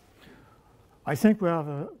 I think we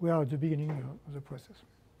are at the beginning of the process.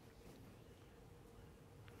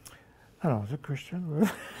 Alors, the question was...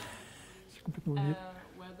 c'est complètement oublié.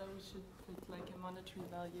 Whether we should put like a monetary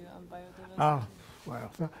value on biodiversity. Ah, voilà,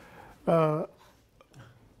 ça.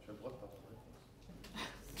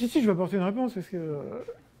 Si, je vais apporter une réponse, parce que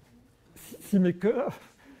si mes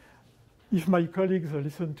if my colleagues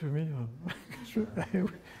listen to me,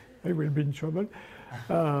 I will be in trouble.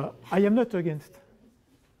 I am not against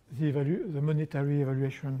the monetary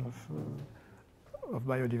evaluation of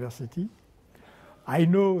biodiversity. I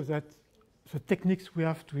know that the techniques we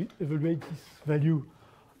have to evaluate this value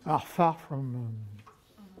are far from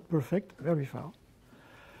perfect, very far.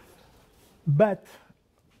 But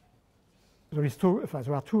there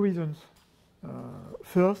are two reasons.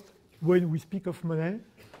 First, when we speak of money,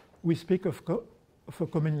 we speak of a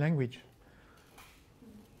common language.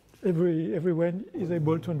 Everyone is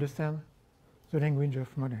able to understand the language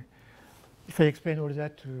of money. If I explain all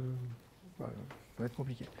that, it's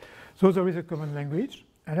complicated. So there is a common language,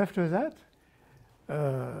 and after that,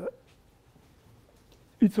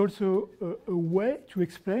 it's also a way to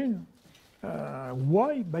explain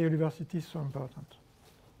why biodiversity is so important.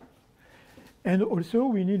 And also,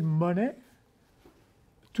 we need money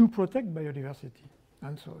to protect biodiversity,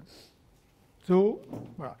 and so on. So,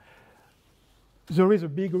 well, there is a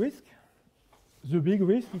big risk. The big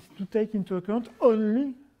risk is to take into account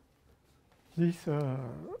only this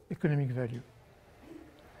economic value.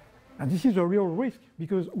 And this is a real risk,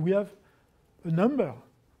 because we have a number.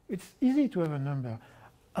 It's easy to have a number.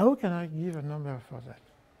 How can I give a number for that?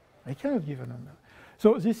 I cannot give a number.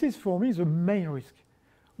 So this is, for me, the main risk.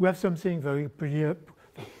 We have something very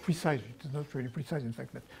precise. It's not really precise, in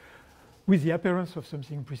fact, but with the appearance of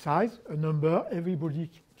something precise, a number everybody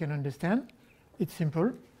can understand. It's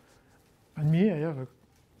simple. And me, I have a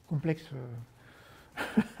complex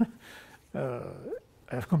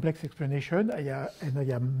I have complex explanation, and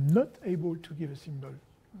I am not able to give a single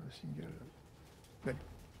value.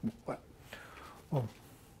 Well, oh.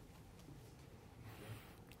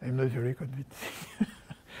 I'm not very convinced.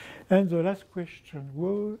 And the last question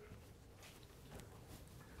was...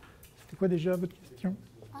 C'était quoi déjà votre question?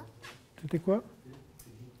 C'était quoi?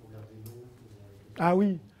 Ah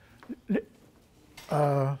oui.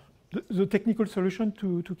 The technical solution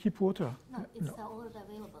to keep water. No, it's already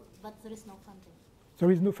available, but there is no funding.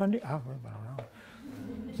 There is no funding? Ah, well,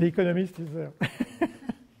 the economist is there.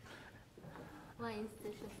 Why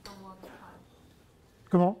institutions don't want to fund?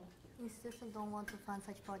 Comment? Institutions don't want to fund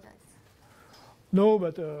such projects. No,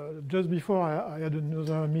 but just before I had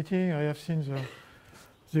another meeting, I have seen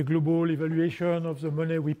the global evaluation of the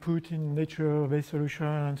money we put in nature-based solution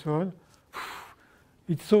and so on.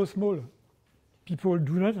 It's so small. People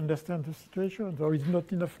do not understand the situation. There is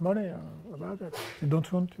not enough money about that. They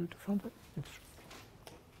don't want to fund it.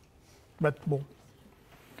 But bon,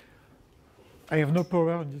 I have no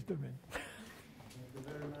power in this domain. Thank you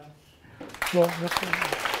very much. Bon, merci.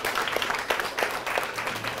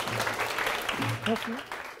 Merci.